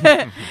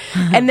exciting.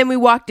 And then we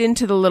walked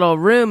into the little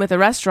room at the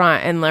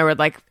restaurant, and there were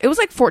it was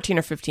like 14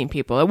 or 15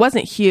 people. It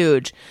wasn't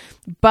huge,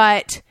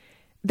 but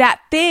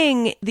that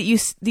thing that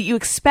you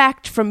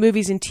expect from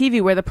movies and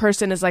TV where the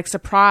person is like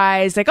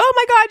surprised, like, oh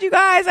my God, you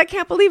guys, I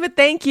can't believe it.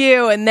 Thank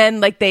you. And then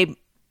like they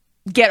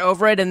get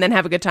over it and then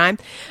have a good time.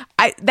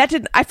 I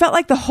felt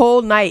like the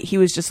whole night he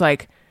was just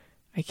like,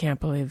 I can't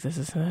believe this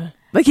is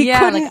like he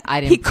couldn't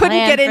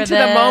get into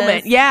the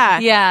moment. Yeah.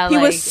 Yeah. He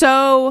was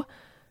so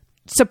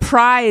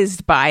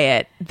surprised by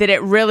it that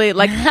it really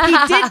like he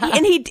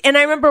did and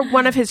I remember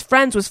one of his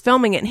friends was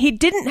filming it and he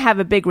didn't have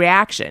a big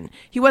reaction.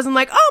 He wasn't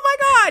like, oh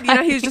my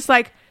God, he was just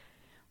like,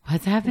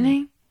 what's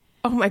happening?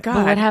 Oh my God,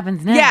 but what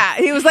happens next? Yeah,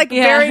 he was like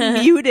very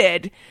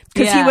muted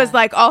because he was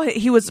like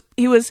he was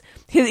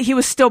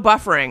still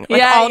buffering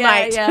like all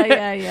night.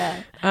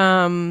 Yeah.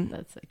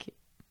 That's so cute.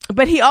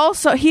 But he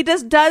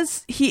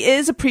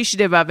is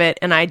appreciative of it,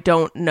 and I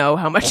don't know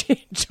how much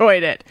he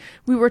enjoyed it.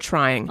 We were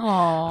trying.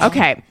 Aww.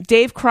 Okay,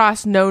 Dave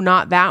Cross, no,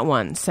 not that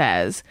one,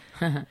 says,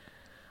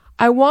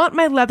 I want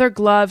my leather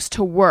gloves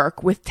to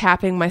work with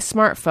tapping my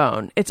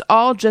smartphone. It's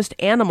all just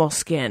animal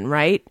skin,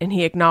 right? And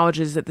he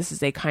acknowledges that this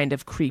is a kind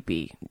of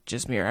creepy,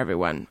 just mirror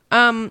everyone.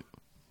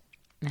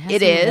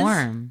 It is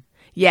warm.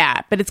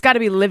 Yeah, but it's got to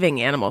be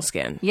living animal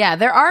skin. Yeah,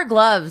 there are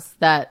gloves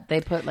that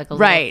they put like a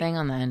little thing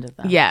on the end of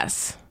them.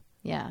 Yes.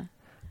 Yeah.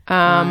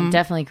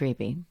 Definitely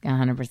creepy.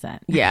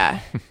 100%.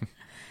 Yeah.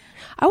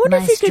 I wonder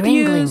if you could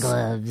use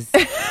gloves.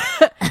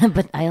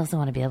 But I also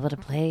want to be able to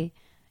play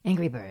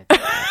Angry Birds.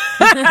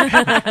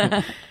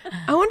 I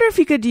wonder if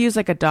you could use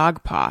like a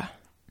dog paw.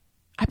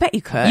 I bet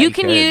you could. You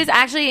can use,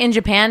 actually in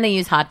Japan they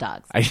use hot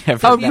dogs. I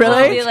have Oh,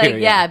 really?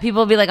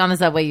 People will be like on the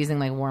subway using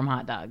like warm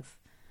hot dogs.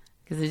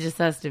 Because it just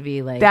has to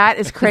be like... That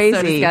is crazy.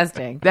 So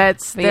disgusting.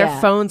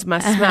 Their phones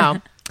must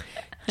smell.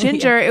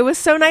 Ginger, it was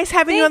so nice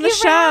having you on the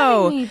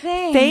show.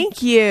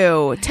 Thank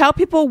you. Tell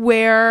people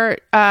where,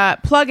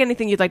 plug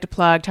anything you'd like to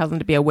plug, tell them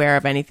to be aware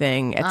of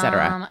anything,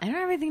 etc. I don't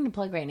have anything to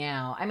plug right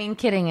now. I mean,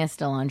 Kidding is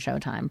still on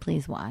Showtime.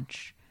 Please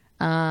watch.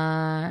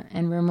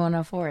 And Room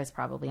 104 is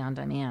probably on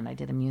demand. I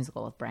did a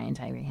musical with Brian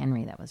Tyree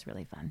Henry. That was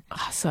really fun.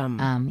 Awesome.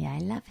 Yeah, I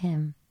love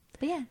him.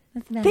 But yeah,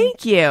 that's about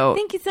Thank you.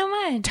 Thank you so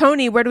much.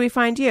 Tony, where do we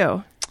find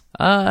you?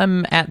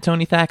 I'm at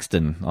Tony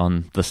Thaxton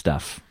on the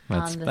stuff.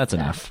 That's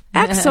enough.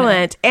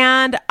 Excellent.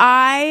 And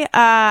I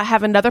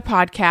have another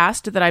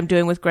podcast that I'm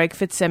doing with Greg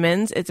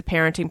Fitzsimmons. It's a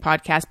parenting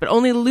podcast, but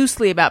only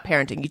loosely about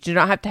parenting. You do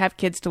not have to have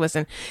kids to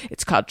listen.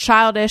 It's called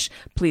Childish.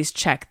 Please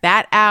check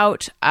that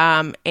out.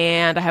 And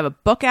I have a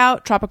book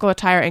out, Tropical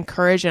Attire and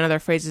Courage and Other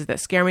Phrases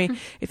That Scare Me.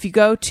 If you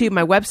go to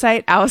my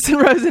website,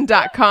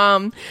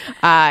 AllisonRosen.com,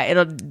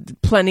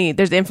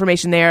 there's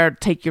information there.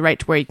 Take you right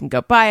to where you can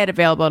go buy it.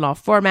 Available in all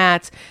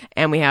formats.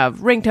 And we have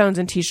ringtones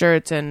and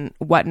t-shirts and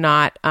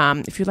whatnot.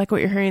 If you like what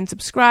you're hearing,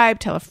 subscribe,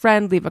 tell a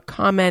friend, leave a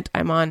comment.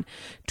 I'm on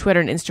Twitter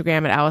and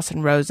Instagram at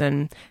Allison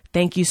Rosen.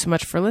 Thank you so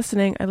much for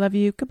listening. I love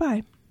you.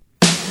 Goodbye.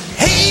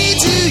 Hey,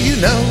 do you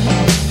know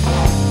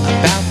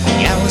about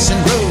the Allison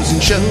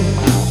Rosen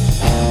Show?